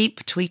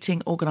 keep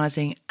tweeting,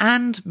 organising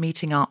and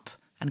meeting up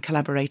and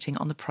collaborating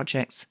on the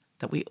projects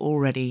that we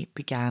already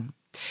began.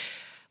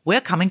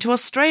 We're coming to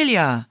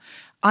Australia.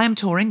 I am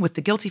touring with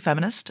The Guilty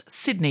Feminist,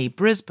 Sydney,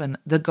 Brisbane,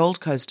 the Gold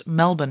Coast,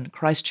 Melbourne,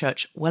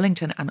 Christchurch,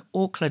 Wellington and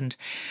Auckland.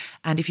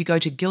 And if you go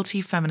to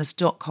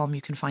guiltyfeminist.com,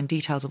 you can find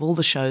details of all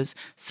the shows.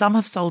 Some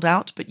have sold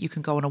out, but you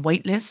can go on a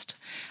wait list.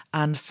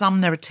 And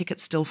some there are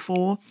tickets still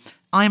for.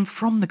 I am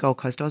from the Gold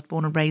Coast. I was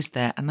born and raised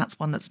there, and that's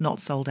one that's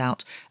not sold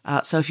out.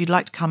 So if you'd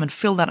like to come and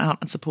fill that out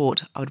and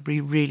support, I would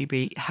really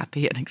be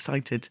happy and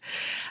excited.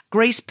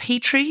 Grace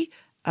Petrie,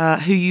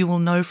 who you will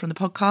know from the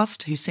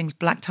podcast, who sings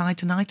Black Tie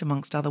Tonight,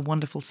 amongst other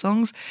wonderful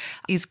songs,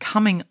 is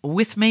coming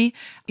with me.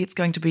 It's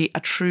going to be a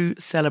true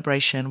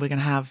celebration. We're going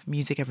to have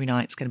music every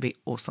night. It's going to be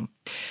awesome.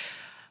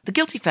 The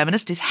Guilty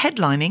Feminist is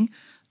headlining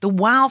the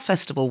WOW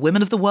Festival,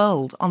 Women of the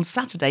World, on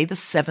Saturday, the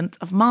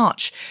 7th of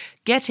March.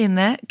 Get in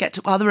there, get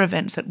to other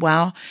events at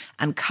WOW,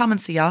 and come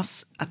and see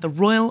us at the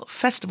Royal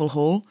Festival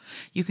Hall.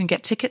 You can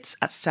get tickets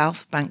at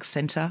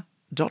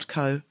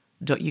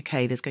southbankcentre.co.uk.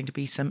 There's going to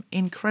be some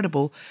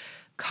incredible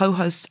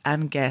co-hosts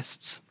and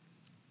guests.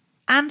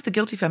 And the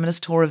Guilty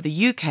Feminist Tour of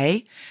the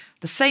UK,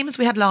 the same as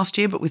we had last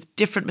year but with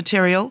different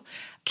material,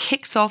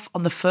 kicks off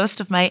on the 1st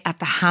of May at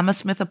the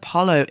Hammersmith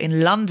Apollo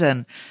in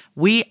London.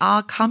 We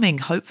are coming,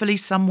 hopefully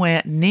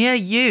somewhere near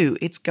you.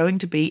 It's going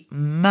to be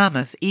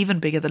mammoth, even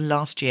bigger than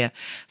last year.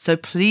 So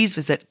please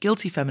visit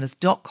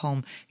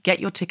guiltyfeminist.com. Get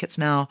your tickets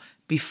now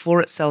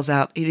before it sells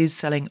out. It is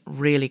selling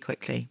really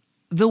quickly.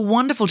 The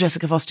wonderful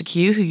Jessica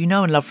Foster-Q, who you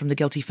know and love from The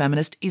Guilty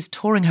Feminist, is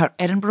touring her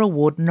Edinburgh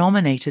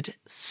Award-nominated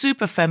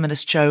super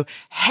feminist show,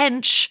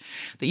 Hench,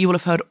 that you will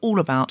have heard all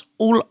about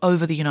all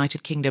over the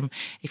United Kingdom.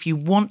 If you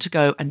want to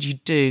go, and you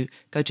do,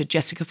 go to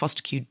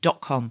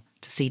jessicafosterq.com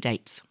to see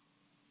dates.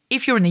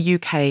 If you're in the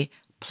UK,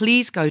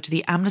 please go to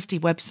the Amnesty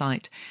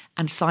website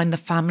and sign the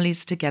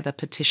Families Together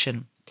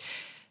petition.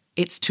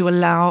 It's to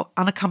allow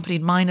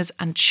unaccompanied minors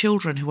and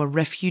children who are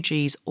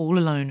refugees all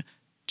alone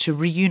to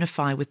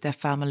reunify with their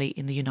family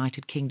in the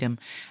United Kingdom.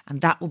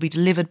 And that will be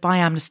delivered by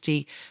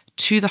Amnesty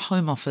to the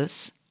Home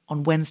Office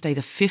on Wednesday,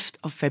 the 5th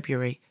of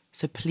February.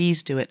 So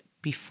please do it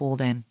before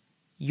then.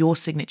 Your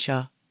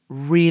signature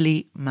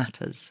really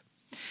matters.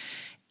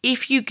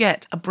 If you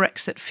get a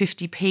Brexit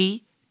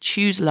 50p,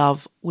 Choose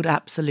Love would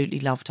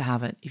absolutely love to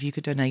have it. If you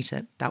could donate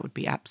it, that would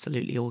be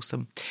absolutely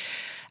awesome.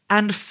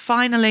 And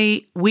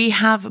finally, we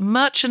have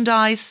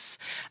merchandise,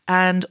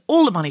 and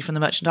all the money from the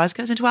merchandise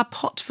goes into our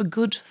pot for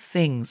good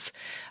things,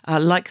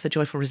 like the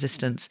Joyful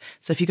Resistance.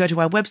 So if you go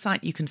to our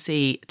website, you can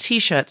see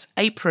T-shirts,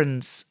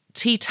 aprons,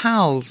 tea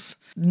towels,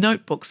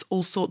 notebooks,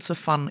 all sorts of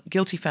fun,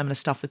 guilty feminist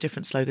stuff with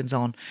different slogans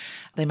on.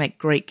 They make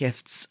great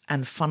gifts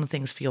and fun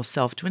things for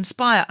yourself to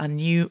inspire a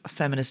new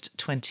feminist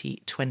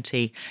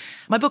 2020.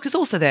 My book is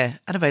also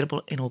there and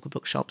available in all good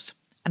bookshops.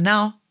 And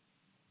now,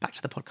 back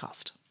to the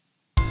podcast.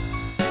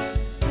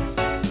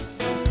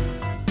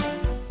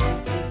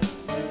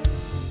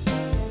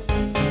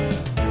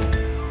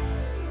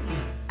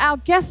 Our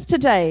guests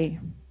today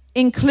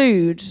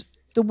include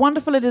the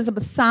wonderful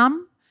Elizabeth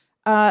Sam.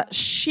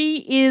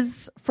 She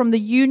is from the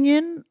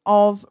Union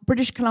of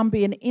British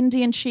Columbian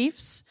Indian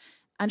Chiefs,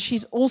 and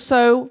she's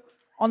also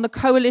on the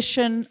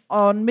Coalition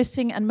on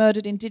Missing and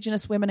Murdered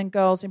Indigenous Women and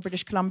Girls in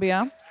British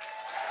Columbia.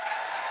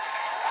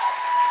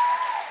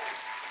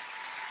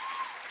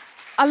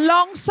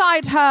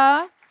 Alongside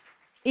her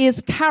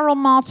is Carol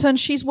Martin.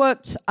 She's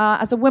worked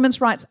as a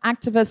women's rights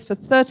activist for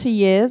 30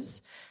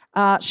 years.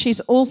 She's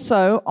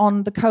also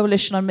on the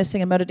Coalition on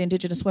Missing and Murdered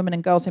Indigenous Women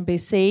and Girls in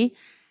BC,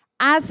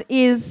 as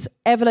is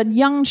Evelyn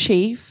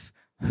Youngchief,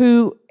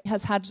 who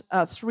has had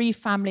 3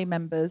 family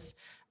members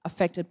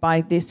affected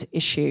by this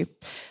issue.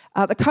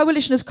 The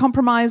Coalition is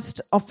comprised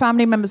of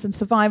family members and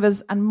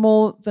survivors and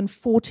more than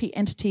 40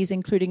 entities,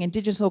 including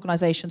Indigenous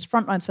organisations,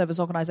 frontline service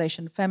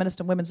organisation,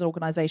 feminist and women's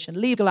organisation,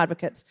 legal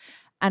advocates,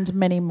 and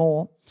many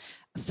more.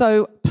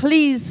 So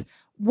please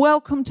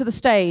welcome to the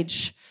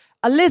stage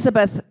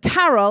Elizabeth,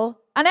 Carol,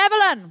 and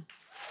Evelyn.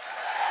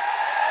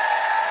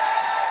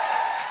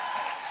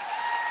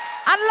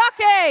 And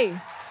Lucky.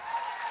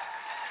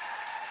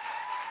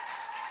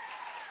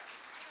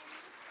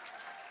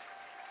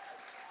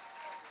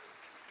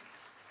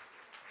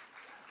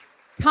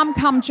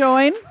 Come,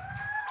 join.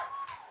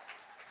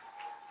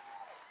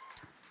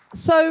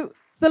 So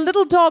the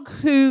little dog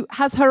who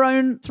has her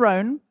own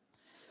throne,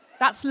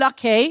 that's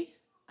Lucky,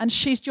 and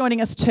she's joining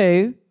us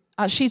too.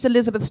 She's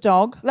Elizabeth's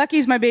dog.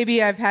 Lucky's my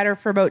baby. I've had her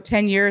for about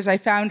 10 years. I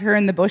found her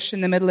in the bush in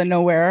the middle of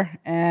nowhere,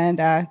 and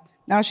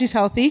now she's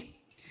healthy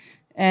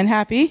and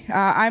happy.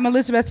 I'm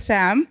Elizabeth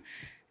Sam,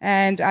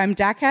 and I'm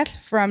Dakat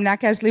from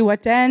Nakaslii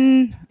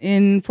Watan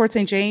in Fort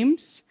St.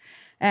 James.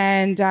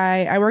 And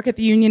I work at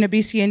the Union of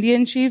BC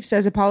Indian Chiefs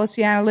as a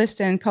policy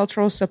analyst and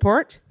cultural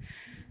support.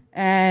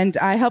 And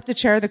I help to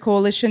chair the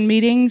coalition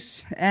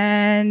meetings,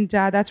 and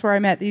that's where I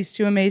met these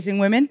 2 amazing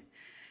women.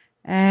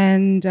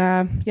 And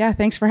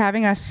thanks for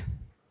having us.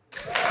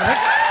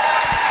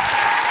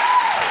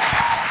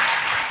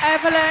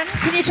 Evelyn,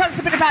 can you tell us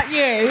a bit about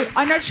you?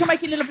 I noticed you're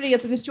making little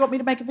videos of this. Do you want me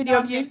to make a video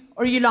of you?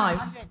 Or are you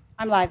live?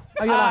 I'm live.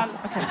 Oh, you're live.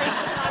 Okay.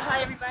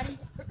 Hi, everybody.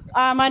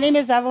 My name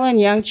is Evelyn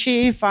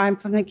Youngchief. I'm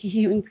from the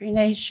Kihewin Cree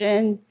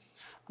Nation,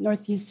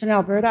 northeastern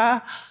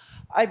Alberta.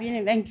 I've been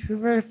in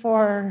Vancouver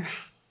for,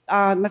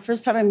 my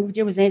first time I moved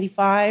here was in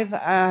 85.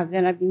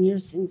 Then I've been here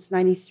since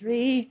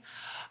 93.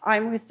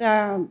 I'm with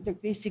the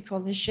BC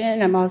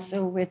Coalition. I'm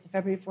also with the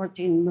February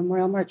 14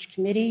 Memorial March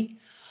Committee.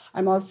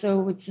 I'm also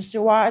with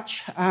Sister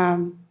Watch.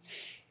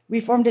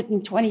 We formed it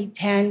in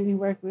 2010. We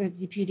work with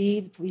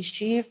DPD, the police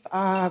chief,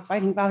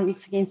 fighting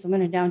violence against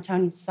women in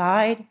downtown East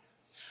Side.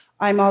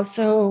 I'm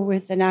also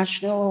with the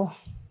National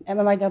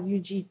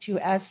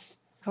MMIWG2S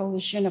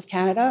Coalition of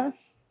Canada.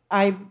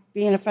 I've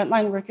been a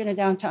frontline worker in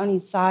downtown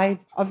East Side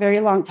a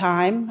very long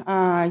time.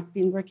 I've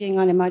been working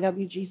on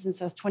MIWG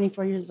since I was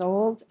 24 years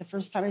old. The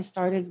first time I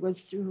started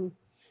was through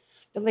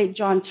the late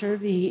John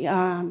Turvey.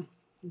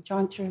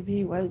 John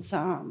Turvey was...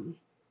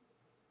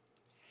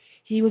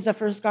 He was the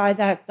first guy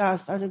that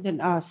started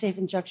the safe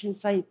injection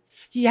site.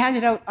 He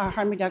handed out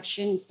harm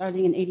reduction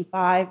starting in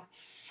 85.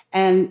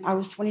 And I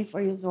was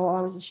 24 years old.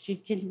 I was a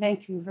street kid in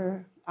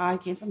Vancouver. I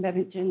came from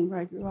Edmonton,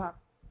 where I grew up.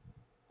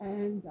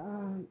 And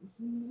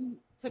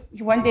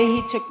one day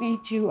he took me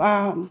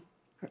to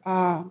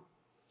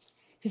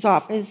his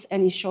office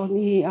and he showed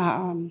me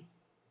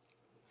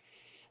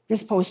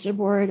this poster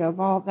board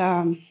of all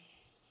the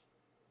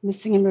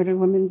missing and murdered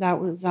women that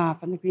was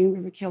from the Green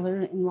River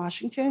Killer in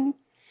Washington.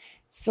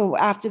 So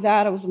after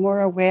that, I was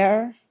more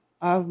aware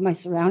of my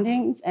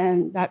surroundings,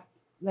 and that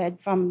led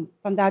from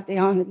that day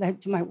on, it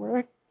led to my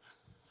work.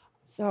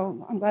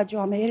 So I'm glad you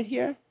all made it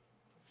here.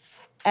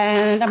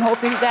 And I'm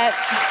hoping that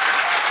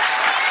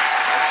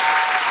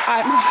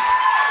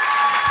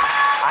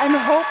I'm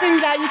hoping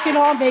that you can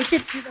all make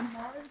it to the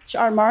march,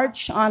 our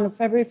march on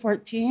February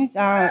 14th.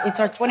 It's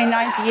our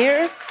 29th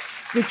year.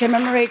 We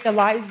commemorate the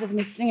lives of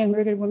missing and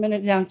murdered women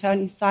in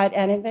downtown East Side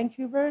and in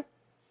Vancouver.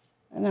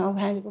 And I'll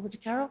hand it over to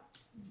Carol.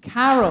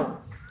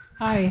 Carol.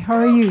 Hi, how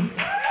are you?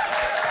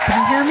 Can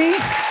you hear me?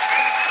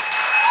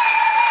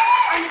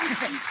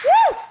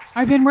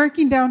 I've been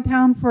working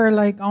downtown for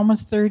like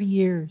almost 30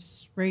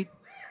 years, right?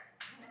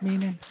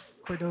 In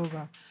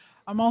Cordova.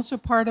 I'm also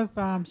part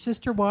of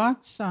Sister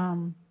Watts,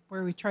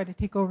 where we try to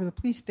take over the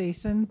police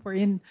station. We're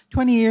in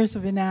 20 years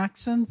of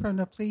inaction from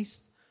the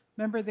police.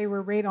 Remember, they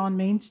were right on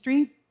Main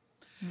Street?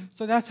 Mm-hmm.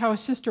 So that's how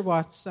Sister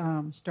Watts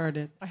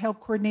started. I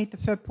helped coordinate the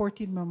Feb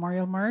 14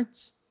 Memorial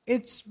March.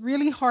 It's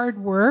really hard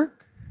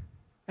work,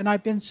 and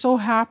I've been so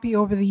happy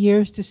over the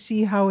years to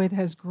see how it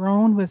has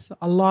grown with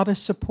a lot of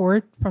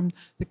support from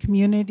the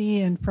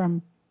community and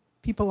from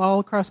people all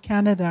across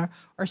Canada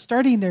are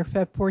starting their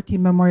Feb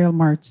 14 Memorial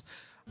March.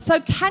 So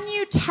can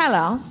you tell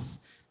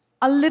us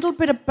a little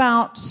bit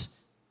about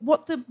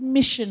what the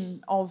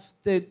mission of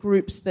the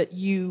groups that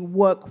you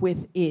work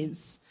with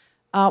is?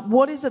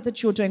 What is it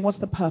that you're doing? What's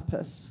the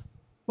purpose?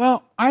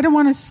 Well, I don't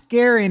want to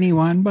scare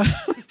anyone, but...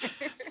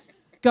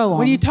 Go on.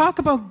 When you talk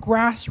about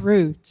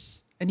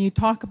grassroots and you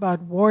talk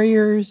about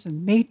warriors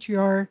and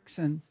matriarchs,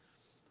 and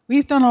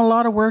we've done a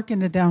lot of work in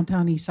the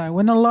downtown East Side.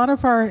 When a lot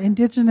of our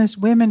Indigenous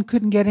women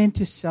couldn't get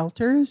into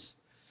shelters,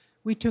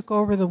 we took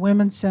over the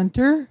Women's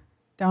Center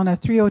down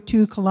at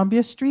 302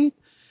 Columbia Street,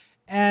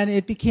 and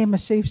it became a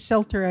safe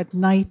shelter at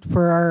night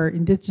for our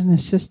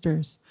Indigenous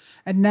sisters.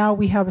 And now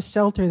we have a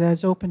shelter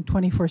that's open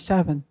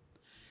 24/7.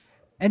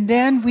 And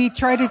then we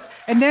try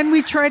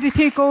to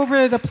take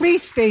over the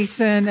police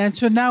station, and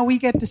so now we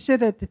get to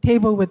sit at the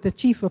table with the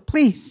chief of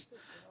police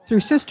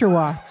through Sister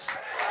Watts.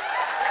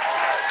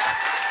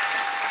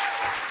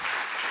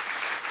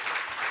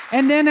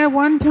 And then at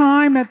one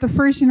time at the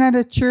First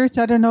United Church,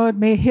 I don't know, it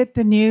may hit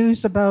the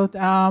news about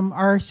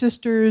our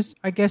sisters.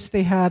 I guess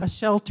they had a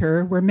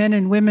shelter where men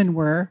and women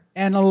were,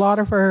 and a lot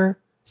of our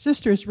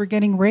sisters were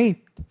getting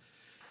raped.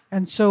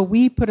 And so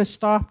we put a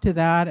stop to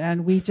that,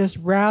 and we just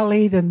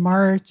rallied and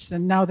marched,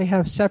 and now they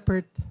have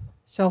separate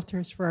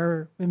shelters for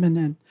our women.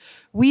 And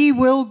we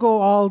will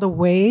go all the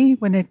way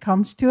when it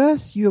comes to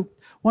us. You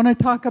want to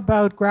talk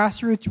about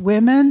grassroots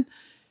women,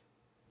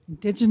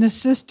 Indigenous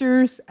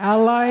sisters,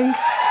 allies.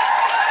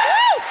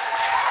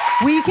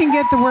 We can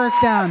get the work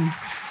done.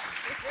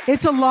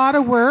 It's a lot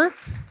of work,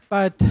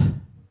 but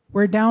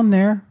we're down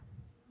there.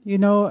 You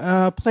know,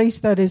 a place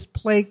that is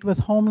plagued with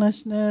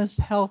homelessness,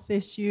 health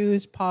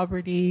issues,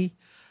 poverty.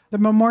 The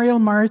Memorial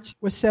March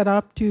was set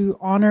up to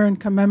honor and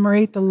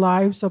commemorate the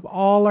lives of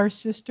all our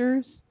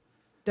sisters.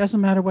 Doesn't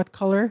matter what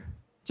color,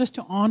 just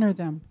to honor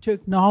them, to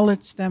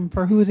acknowledge them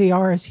for who they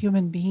are as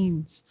human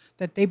beings,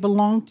 that they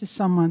belong to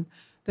someone,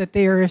 that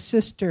they are a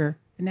sister,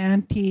 an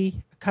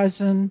auntie, a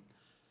cousin,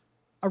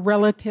 a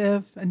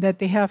relative, and that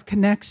they have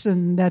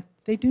connection, that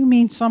they do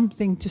mean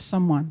something to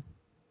someone,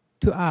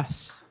 to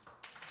us.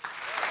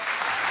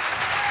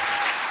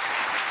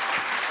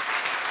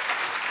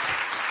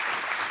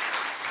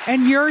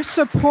 And your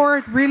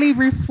support really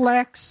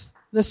reflects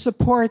the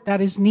support that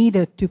is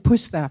needed to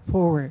push that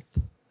forward.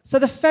 So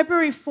the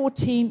February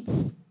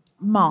 14th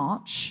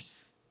march,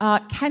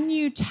 can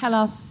you tell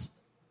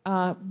us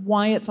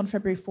why it's on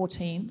February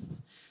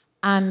 14th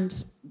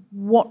and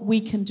what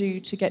we can do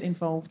to get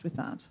involved with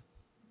that?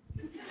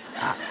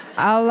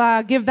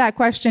 I'll give that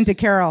question to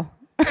Carol.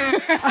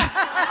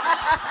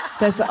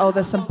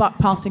 There's some buck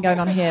passing going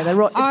on here.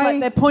 Like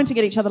they're pointing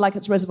at each other like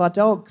it's Reservoir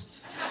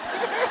Dogs.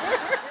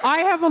 I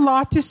have a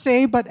lot to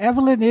say, but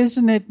Evelyn is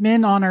an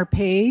admin on our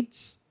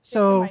page,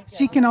 so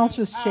she can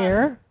also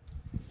share.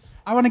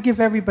 I want to give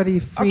everybody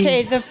free.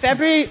 Okay, the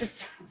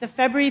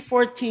February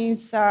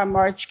 14th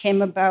march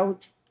came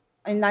about.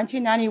 In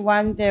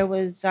 1991, there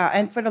was,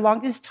 and for the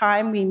longest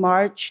time, we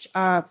marched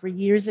for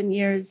years and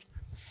years.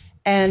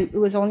 And it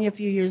was only a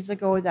few years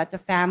ago that the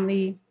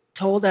family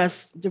told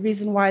us the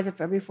reason why the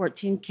February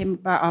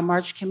 14th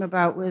march came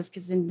about was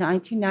because in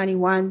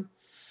 1991,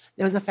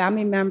 there was a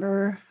family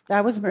member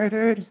that was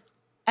murdered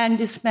and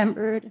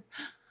dismembered,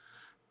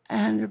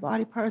 and their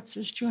body parts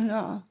were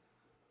strewn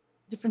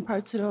different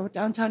parts of the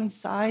downtown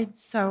east side.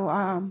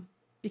 So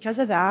because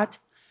of that,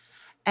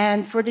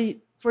 and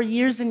for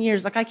years and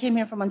years, like I came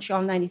here from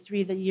Montreal in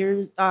 93,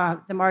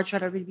 the march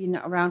had already been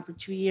around for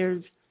 2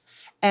 years.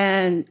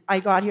 And I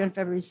got here on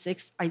February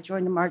 6th. I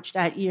joined the march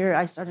that year.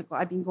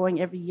 I've been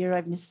going every year.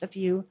 I've missed a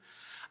few.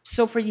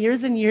 So for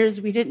years and years,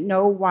 we didn't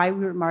know why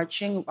we were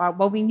marching.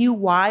 Well, we knew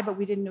why, but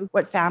we didn't know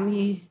what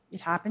family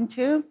it happened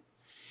to.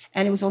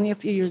 And it was only a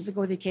few years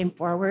ago they came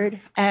forward.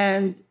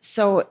 And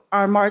so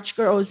our march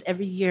grows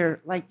every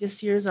year. Like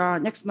this year's,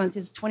 next month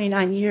is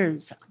 29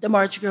 years. The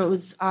march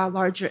grows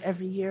larger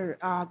every year.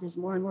 There's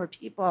more and more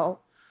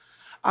people.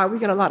 We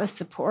get a lot of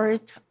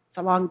support. It's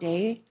a long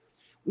day.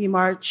 We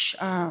march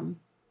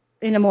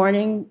in the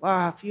morning.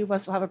 A few of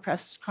us will have a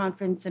press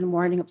conference in the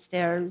morning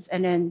upstairs.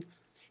 And then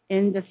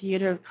in the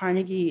theater of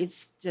Carnegie,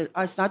 it's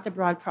not the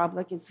broad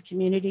public, it's the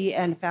community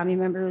and family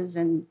members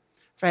and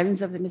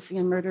friends of the missing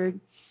and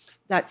murdered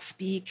that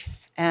speak,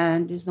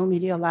 and there's no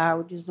media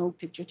allowed, there's no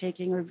picture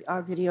taking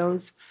or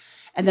videos.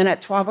 And then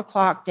at 12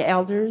 o'clock, the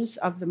elders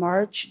of the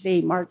march,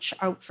 they march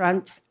out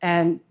front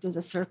and there's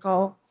a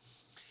circle,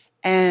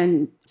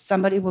 and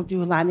somebody will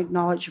do a land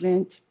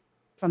acknowledgement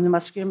from the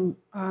Musqueam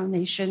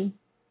Nation.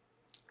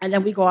 And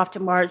then we go off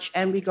to march,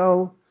 and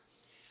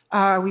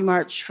we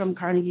march from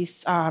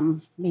Carnegie's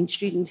Main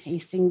Street in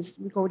Hastings.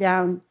 We go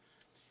down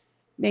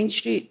Main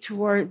Street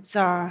towards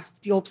the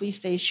old police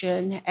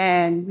station,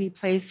 and we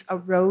place a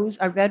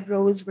red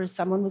rose where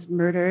someone was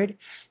murdered.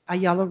 A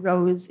yellow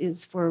rose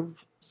is for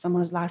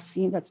someone who's last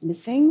seen that's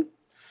missing.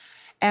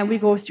 And we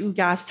go through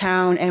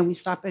Gastown, and we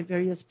stop at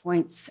various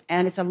points,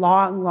 and it's a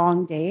long,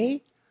 long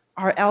day.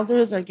 Our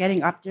elders are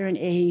getting up there in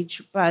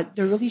age, but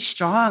they're really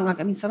strong.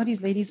 Some of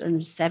these ladies are in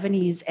their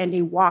 70s, and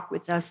they walk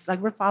with us. Like,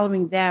 we're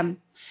following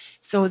them.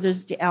 So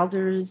there's the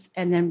elders,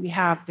 and then we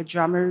have the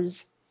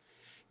drummers.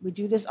 We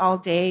do this all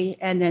day,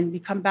 and then we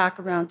come back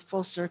around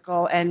full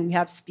circle, and we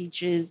have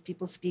speeches,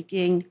 people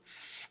speaking,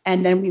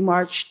 and then we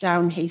march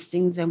down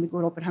Hastings, and we go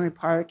to Oppenheimer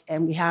Park,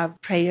 and we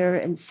have prayer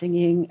and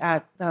singing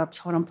at the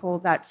totem pole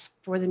that's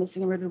for the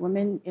missing and murdered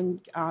women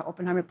in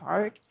Oppenheimer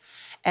Park,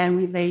 and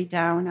we lay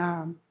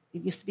down,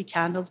 it used to be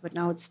candles, but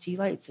now it's tea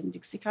lights and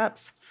Dixie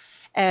cups,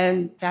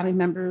 and family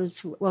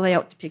members who will lay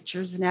out the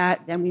pictures and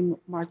that. Then we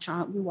march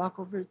on, we walk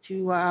over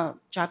to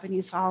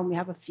Japanese Hall, and we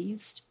have a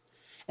feast.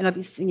 And I'll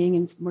be singing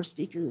and more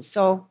speakers.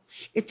 So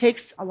it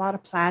takes a lot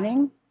of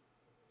planning.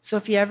 So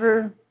if you're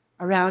ever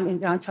around in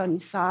downtown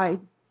East Side,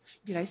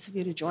 it'd be nice of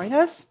you to join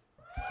us.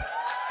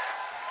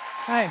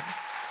 Hi.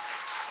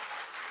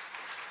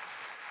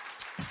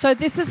 So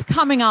this is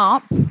coming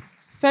up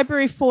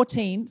February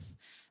 14th,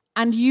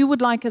 and you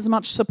would like as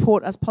much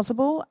support as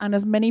possible and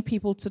as many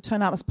people to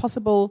turn out as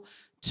possible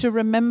to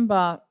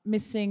remember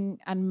missing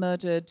and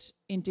murdered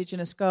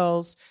Indigenous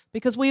girls.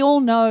 Because we all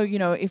know,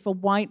 if a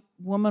white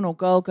woman or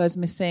girl goes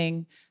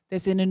missing,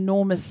 there's an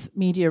enormous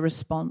media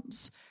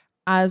response,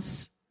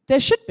 as there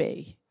should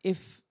be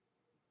if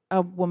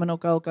a woman or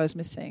girl goes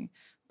missing.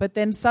 But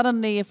then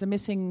suddenly, if the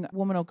missing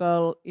woman or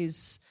girl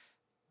is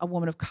a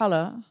woman of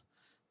color,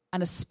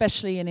 and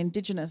especially an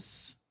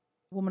Indigenous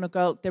woman or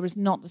girl, there is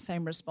not the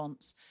same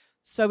response.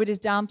 So it is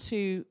down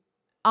to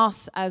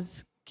us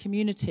as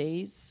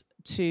communities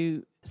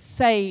to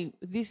say,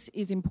 this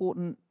is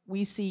important,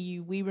 we see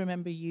you, we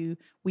remember you,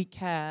 we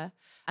care.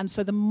 And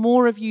so the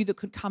more of you that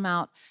could come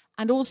out,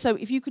 and also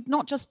if you could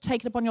not just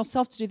take it upon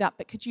yourself to do that,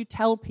 but could you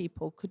tell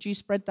people, could you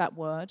spread that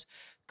word?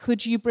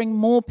 Could you bring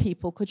more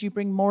people? Could you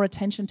bring more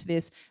attention to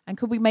this? And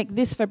could we make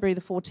this February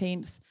the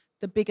 14th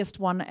the biggest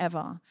one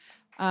ever?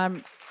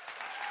 I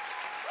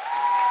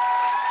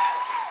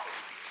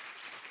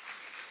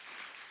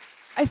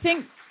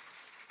think,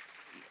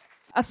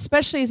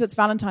 especially as it's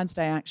Valentine's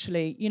Day,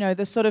 actually,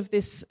 there's sort of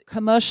this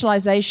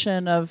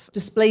commercialization of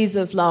displays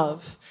of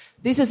love.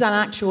 This is an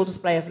actual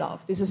display of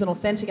love. This is an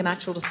authentic and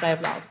actual display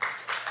of love.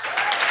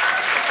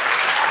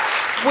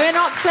 We're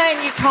not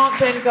saying you can't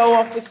then go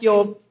off with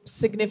your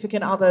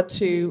significant other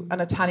to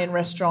an Italian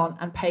restaurant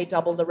and pay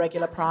double the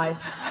regular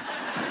price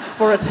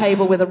for a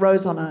table with a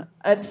rose on it.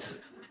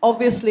 It's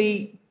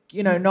obviously,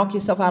 knock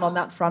yourself out on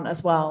that front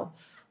as well.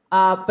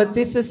 But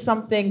this is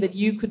something that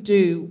you could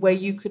do where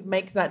you could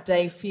make that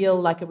day feel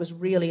like it was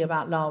really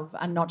about love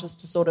and not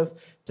just a sort of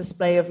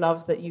display of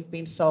love that you've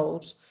been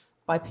sold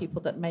by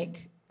people that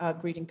make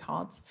greeting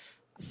cards.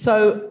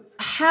 So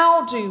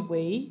how do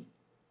we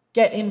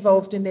get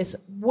involved in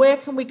this? Where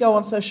can we go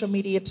on social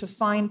media to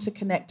find, to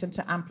connect, and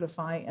to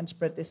amplify and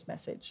spread this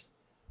message?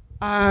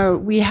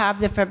 We have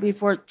the February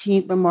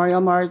 14th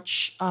Memorial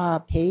March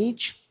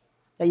page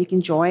that you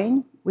can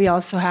join. We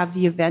also have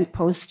the event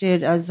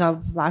posted as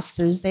of last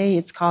Thursday.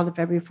 It's called the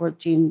February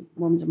 14th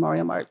Women's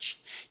Memorial March.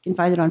 You can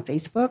find it on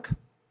Facebook.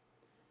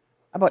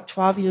 About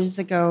 12 years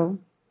ago,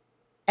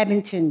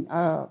 Edmonton,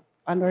 an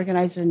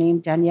organizer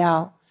named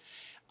Danielle,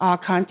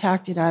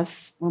 contacted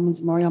us,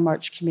 Women's Memorial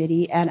March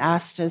Committee, and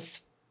asked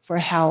us for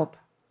help.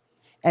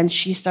 And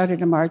she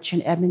started a march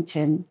in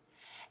Edmonton.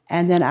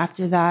 And then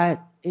after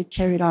that, it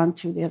carried on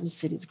to the other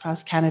cities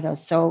across Canada.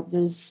 So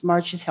there's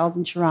marches held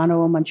in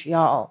Toronto and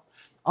Montreal,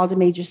 all the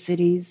major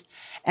cities.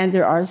 And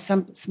there are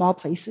some small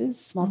places,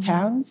 small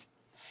towns.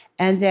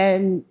 And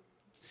then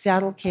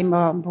Seattle came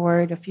on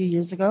board a few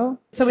years ago.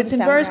 So it's in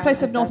various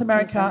places of North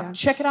America.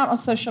 Check it out on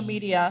social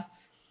media.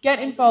 Get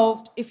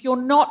involved. If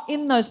you're not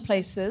in those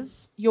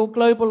places, you're a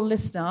global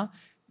listener,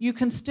 you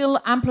can still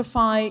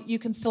amplify, you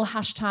can still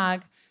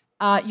hashtag,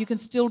 you can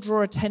still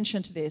draw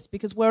attention to this,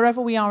 because wherever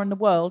we are in the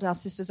world, our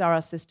sisters are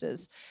our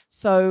sisters.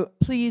 So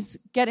please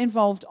get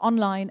involved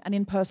online and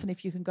in person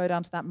if you can go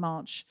down to that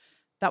march.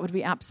 That would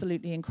be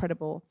absolutely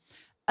incredible.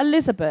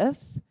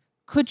 Elizabeth,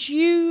 could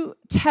you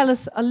tell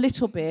us a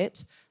little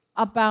bit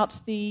about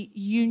the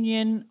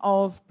Union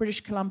of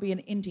British Columbian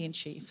Indian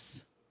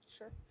Chiefs?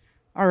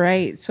 All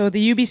right. So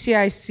the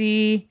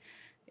UBCIC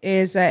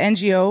is an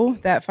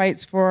NGO that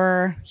fights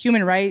for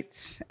human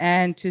rights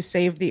and to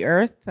save the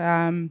earth.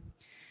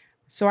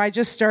 So I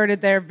just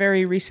started there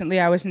very recently.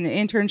 I was in the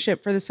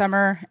internship for the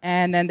summer,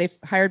 and then they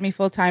hired me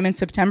full-time in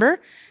September.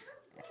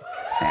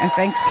 And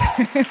thanks.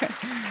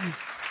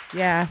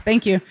 Yeah,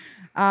 thank you.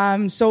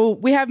 So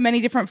we have many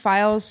different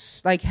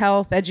files like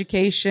health,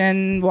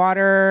 education,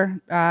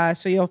 water.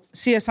 So you'll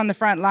see us on the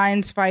front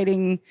lines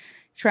fighting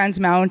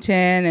Trans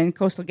Mountain and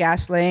Coastal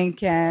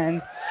GasLink,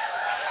 and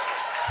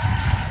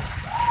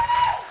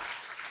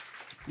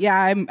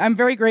yeah, I'm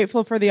very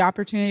grateful for the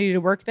opportunity to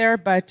work there.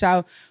 But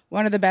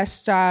one of the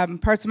best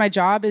parts of my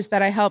job is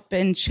that I help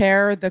and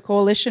chair the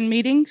coalition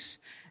meetings.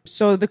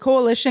 So the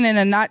coalition, in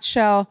a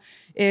nutshell,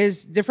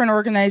 is different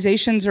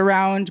organizations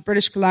around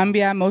British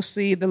Columbia,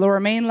 mostly the Lower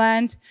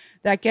Mainland,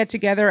 that get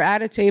together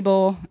at a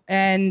table,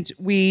 and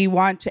we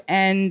want to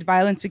end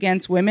violence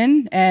against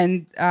women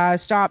and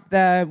stop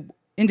the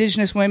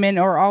Indigenous women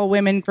or all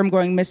women from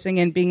going missing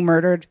and being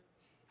murdered.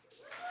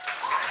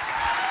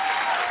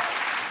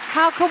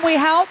 How can we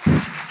help?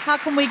 How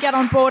can we get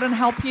on board and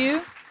help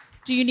you?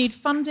 Do you need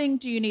funding?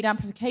 Do you need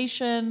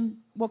amplification?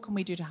 What can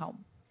we do to help?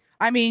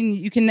 I mean,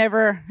 you can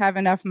never have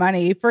enough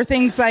money for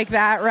things like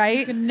that, right?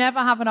 You can never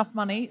have enough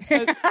money. So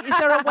is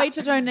there a way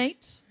to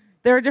donate?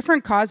 There are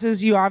different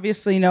causes you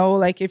obviously know,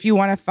 like if you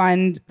want to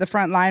fund the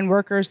frontline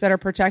workers that are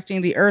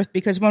protecting the earth,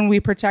 because when we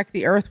protect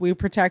the earth, we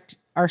protect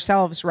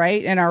ourselves,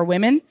 right, and our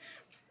women.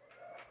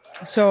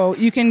 So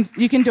you can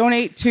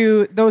donate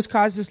to those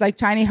causes like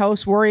Tiny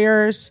House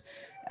Warriors,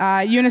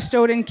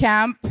 Unistoten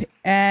Camp,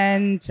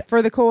 and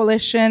for the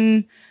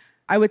coalition,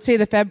 I would say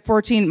the Feb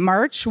 14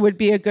 March would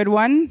be a good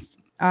one.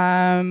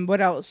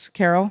 What else,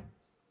 Carol?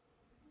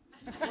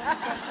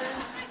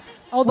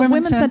 Oh, the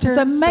Women's Centre.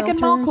 So Meghan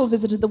shelters. Markle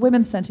visited the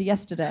Women's Centre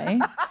yesterday.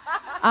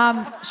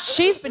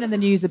 She's been in the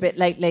news a bit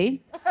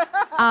lately.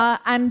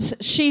 And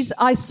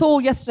I saw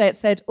yesterday it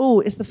said,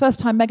 it's the first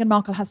time Meghan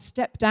Markle has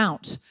stepped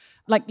out,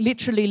 like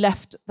literally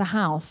left the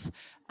house.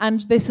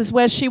 And this is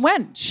where she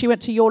went. She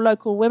went to your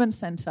local Women's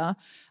Centre.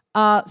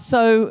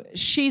 So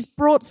she's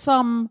brought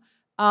some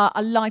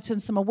a light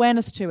and some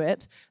awareness to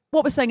it.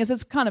 What we're saying is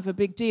it's kind of a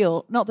big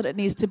deal. Not that it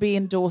needs to be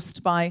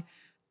endorsed by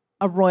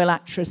a royal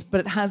actress,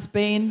 but it has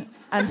been.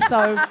 And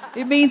so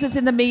it means it's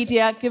in the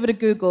media. Give it a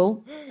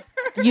Google.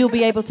 You'll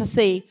be able to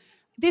see.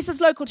 This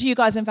is local to you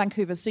guys in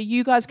Vancouver, so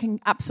you guys can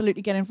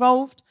absolutely get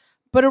involved.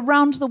 But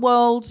around the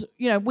world,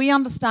 we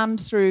understand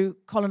through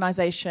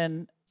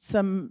colonization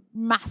some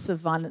massive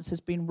violence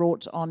has been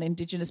wrought on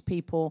Indigenous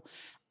people,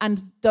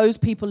 and those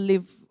people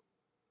live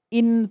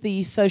in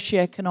the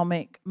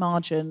socioeconomic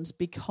margins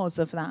because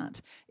of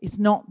that. It's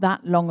not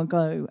that long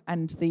ago,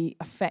 and the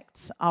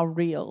effects are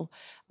real.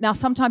 Now,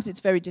 sometimes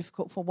it's very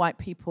difficult for white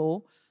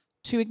people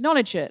to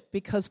acknowledge it,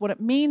 because what it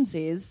means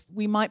is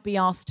we might be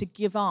asked to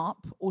give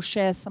up or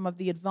share some of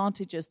the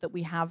advantages that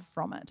we have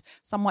from it.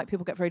 Some white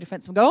people get very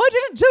defensive and go, I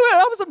didn't do it,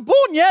 I wasn't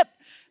born yet.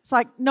 It's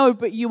like, no,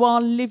 but you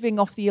are living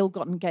off the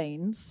ill-gotten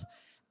gains,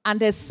 and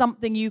there's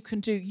something you can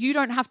do. You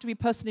don't have to be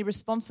personally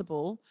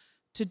responsible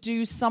to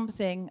do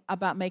something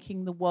about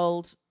making the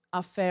world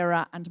a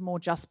fairer and more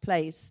just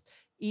place,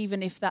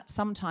 even if that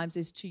sometimes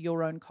is to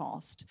your own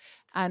cost.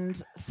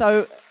 And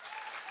so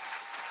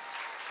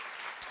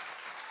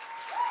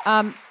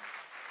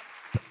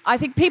I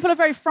think people are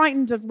very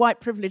frightened of white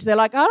privilege. They're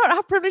like, I don't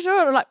have privilege.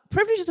 Like,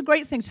 privilege is a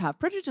great thing to have.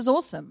 Privilege is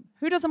awesome.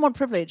 Who doesn't want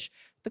privilege?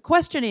 The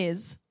question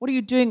is, what are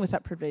you doing with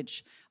that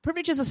privilege?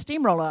 Privilege is a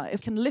steamroller.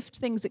 It can lift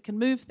things, it can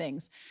move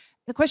things.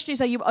 The question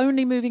is, are you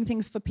only moving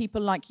things for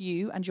people like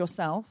you and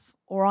yourself,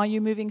 or are you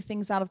moving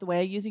things out of the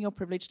way, using your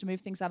privilege to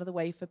move things out of the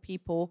way for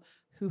people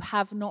who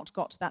have not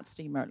got that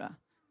steamroller?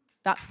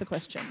 That's the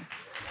question.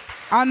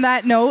 On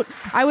that note,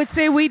 I would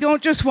say we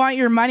don't just want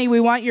your money, we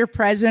want your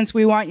presence,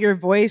 we want your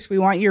voice, we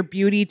want your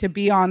beauty to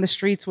be on the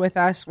streets with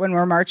us when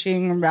we're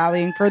marching and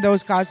rallying for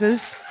those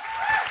causes.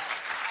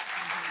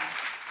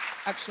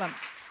 Excellent.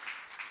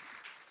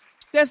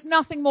 There's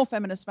nothing more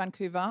feminist,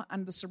 Vancouver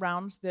and the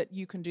surrounds, that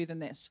you can do than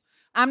this.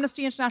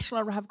 Amnesty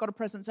International have got a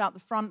presence out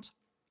the front.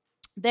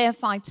 They're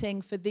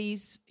fighting for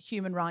these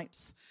human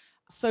rights.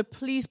 So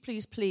please,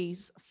 please,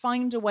 please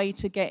find a way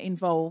to get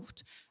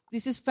involved.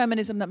 This is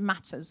feminism that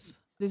matters.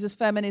 This is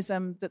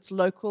feminism that's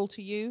local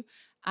to you.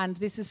 And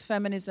this is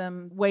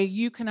feminism where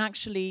you can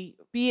actually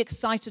be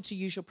excited to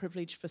use your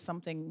privilege for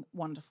something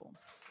wonderful.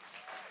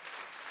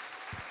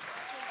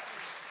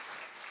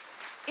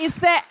 Is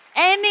there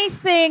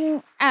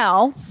anything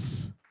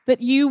else that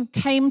you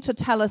came to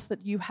tell us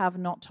that you have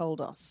not told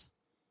us?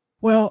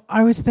 Well,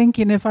 I was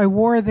thinking if I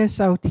wore this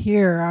out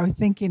here, I was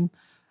thinking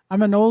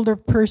I'm an older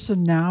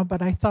person now,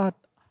 but I thought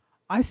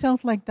I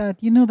felt like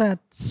that, you know, that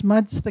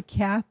Smuds the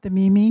cat, the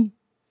Mimi?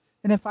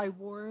 And if I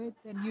wore it,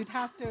 then you'd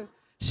have to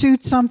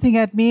shoot something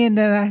at me, and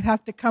then I'd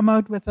have to come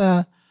out with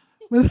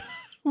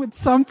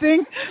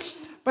something.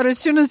 But as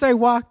soon as I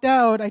walked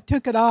out, I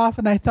took it off,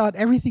 and I thought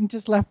everything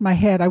just left my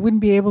head. I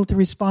wouldn't be able to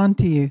respond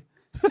to you.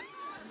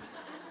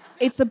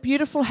 It's a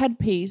beautiful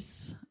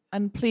headpiece,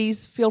 and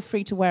please feel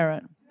free to wear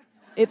it.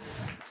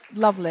 It's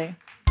lovely.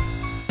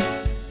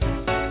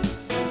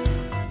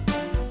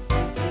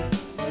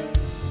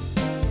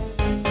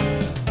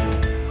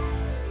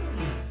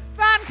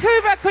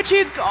 Vancouver, could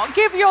you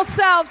give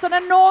yourselves an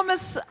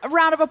enormous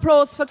round of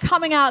applause for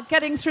coming out,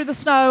 getting through the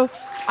snow?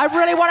 I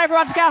really want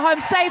everyone to get home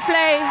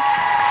safely.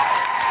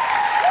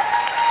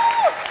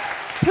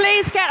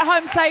 Please get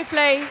home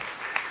safely.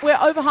 We're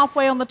over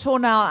halfway on the tour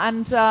now,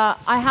 and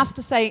I have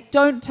to say,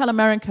 don't tell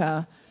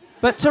America,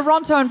 but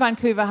Toronto and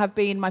Vancouver have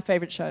been my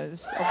favourite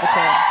shows of the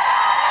tour.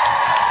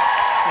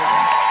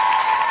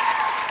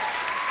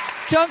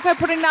 Don't go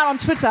putting that on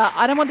Twitter.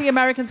 I don't want the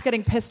Americans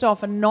getting pissed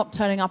off and not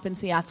turning up in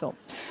Seattle.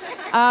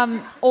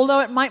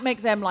 Although it might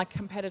make them like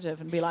competitive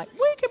and be like,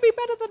 we can be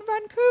better than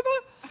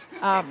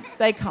Vancouver.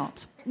 They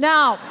can't.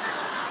 Now,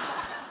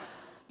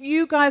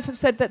 you guys have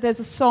said that there's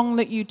a song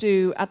that you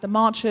do at the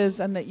marches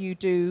and that you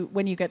do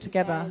when you get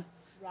together.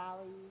 Events,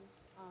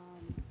 rallies,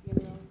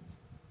 funerals.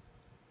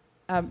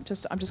 I'm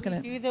just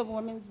going to. We do the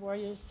Women's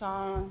Warriors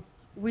song.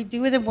 We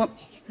do the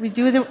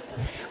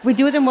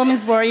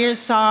Women's Warriors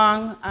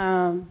song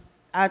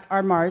at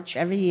our march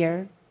every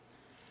year.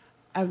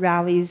 At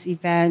rallies,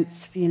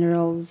 events,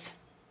 funerals.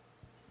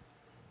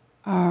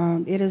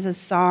 It is a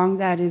song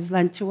that is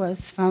lent to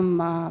us from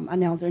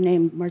an elder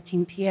named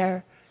Martine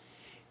Pierre.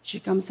 She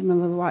comes from the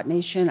Lilloit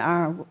Nation,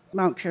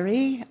 Mount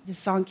Currie. This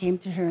song came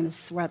to her in a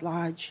sweat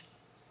lodge.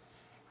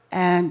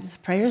 And it's a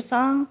prayer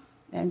song,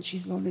 and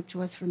she's loaned it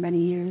to us for many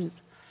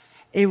years.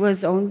 It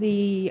was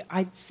only,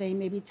 I'd say,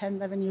 maybe 10,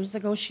 11 years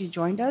ago she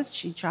joined us.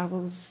 She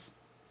travels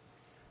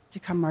to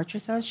come march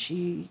with us.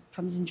 She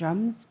comes in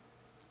drums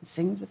and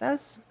sings with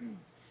us.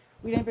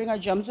 We didn't bring our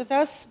drums with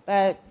us,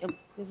 but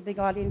there's a big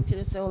audience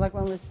here, so like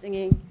when we're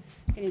singing,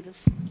 can you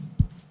just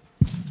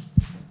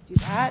do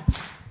that?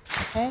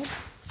 Okay?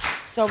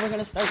 So we're going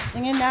to start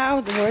singing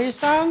now, the Warrior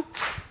song.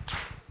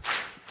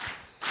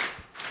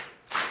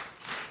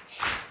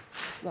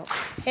 Slow.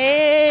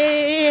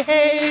 Hey,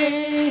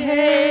 hey,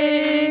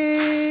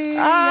 hey,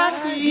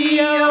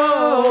 ah-hee-oh,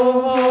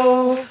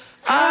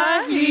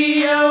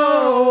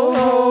 ah-hee-oh,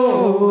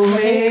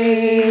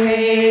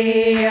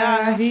 hey,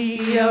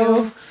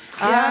 ah-hee-oh,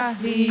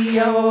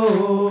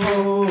 ah-hee-oh,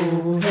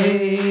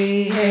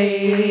 hey,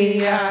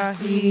 hey,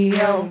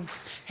 ah-hee-oh,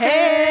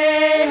 hey.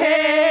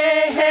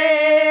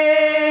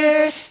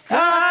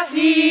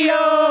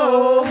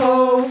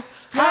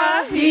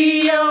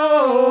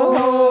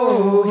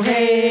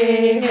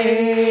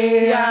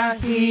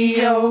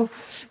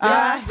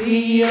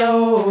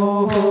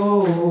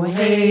 Ah-hee-oh,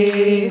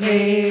 hey,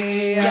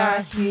 hey,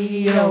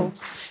 ah-hee-oh,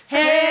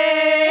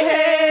 hey,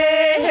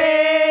 hey,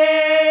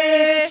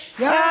 hey,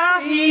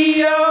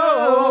 ah-hee-oh,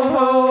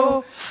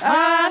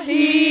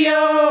 ah-hee-oh,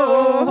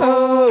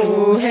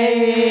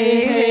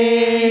 hey,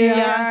 hey,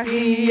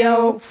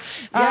 ah-hee-oh,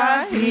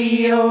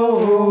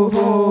 ah-hee-oh,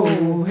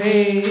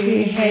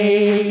 hey,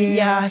 hey,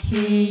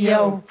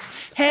 ah-hee-oh,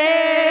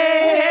 hey.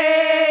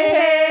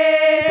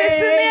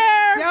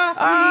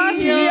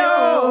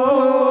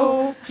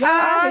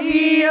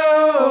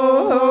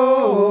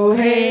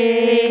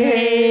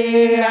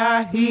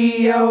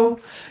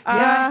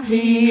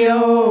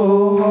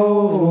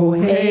 Ah-hee-oh,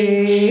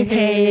 hey,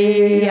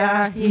 hey,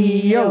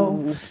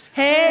 ah-hee-oh,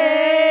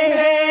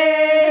 hey,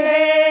 hey,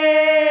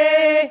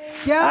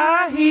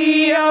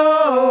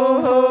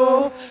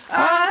 ah-hee-oh,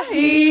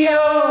 ah-hee-oh,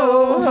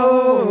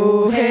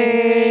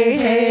 hey,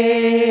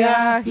 hey,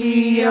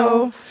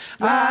 ah-hee-oh,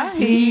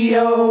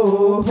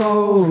 ah-hee-oh,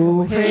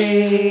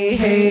 hey.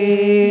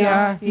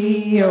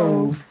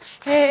 ah-hee-oh.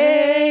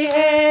 Hey,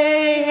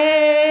 hey,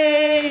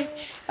 hey,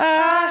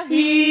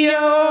 ah-hee-oh,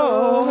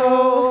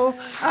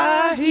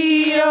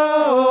 ah-hee-oh,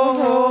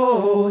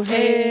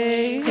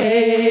 hey,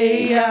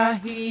 hey,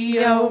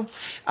 ah-hee-oh,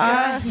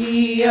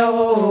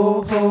 ah-hee-oh,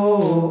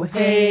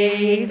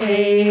 hey,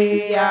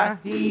 hey,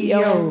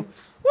 ah-hee-oh.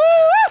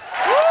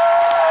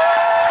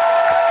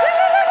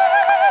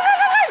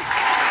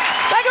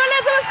 Thank you,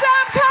 Elizabeth,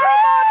 Sam, Carol,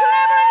 Martin,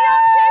 Evelyn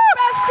Youngchief,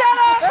 Beth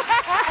Stelling.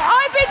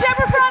 I've been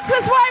Deborah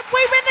Francis White.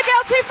 We've been the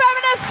Guilty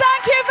Feminists.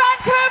 Thank you,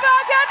 Vancouver.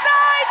 Good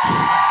night.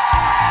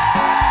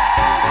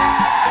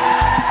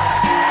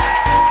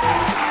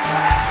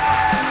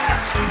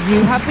 You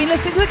have been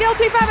listening to The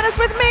Guilty Feminist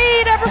with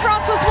me, Deborah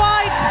Francis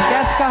White,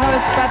 guest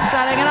co-host Beth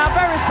Stelling, and our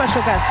very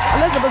special guests,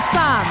 Elizabeth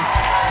Sam,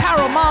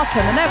 Carol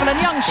Martin, and Evelyn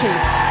Youngchief.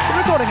 The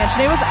recording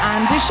engineer was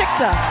Andy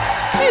Schichter.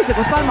 Music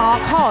was by Mark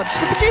Hodge.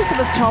 The producer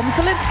was Tom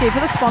Salinsky for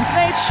The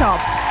Spontaneity Shop.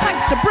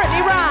 Thanks to Brittany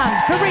Rand,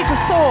 Carita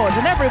Sword,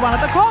 and everyone at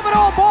the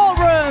Commodore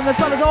Ballroom, as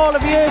well as all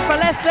of you for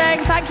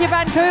listening. Thank you,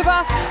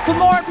 Vancouver. For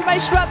more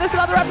information about this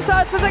and other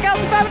episodes, visit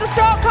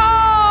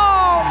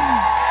guiltyfeminist.com.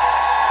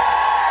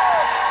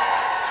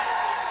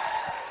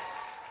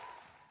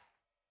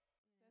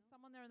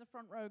 Someone there in the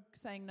front row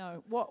saying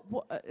no.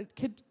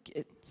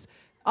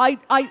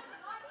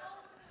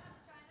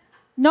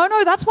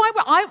 No, that's why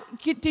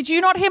did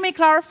you not hear me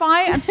clarify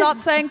and start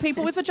saying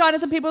people with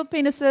vaginas and people with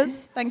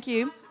penises? Thank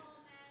you.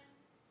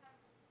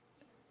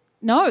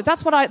 No,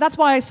 that's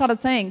why I started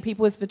saying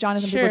people with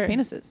vaginas and people with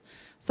penises.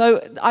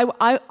 So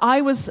I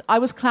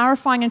was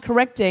clarifying and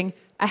correcting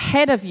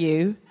ahead of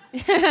you,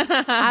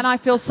 and I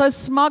feel so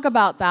smug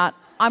about that.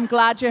 I'm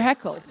glad you're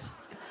heckled.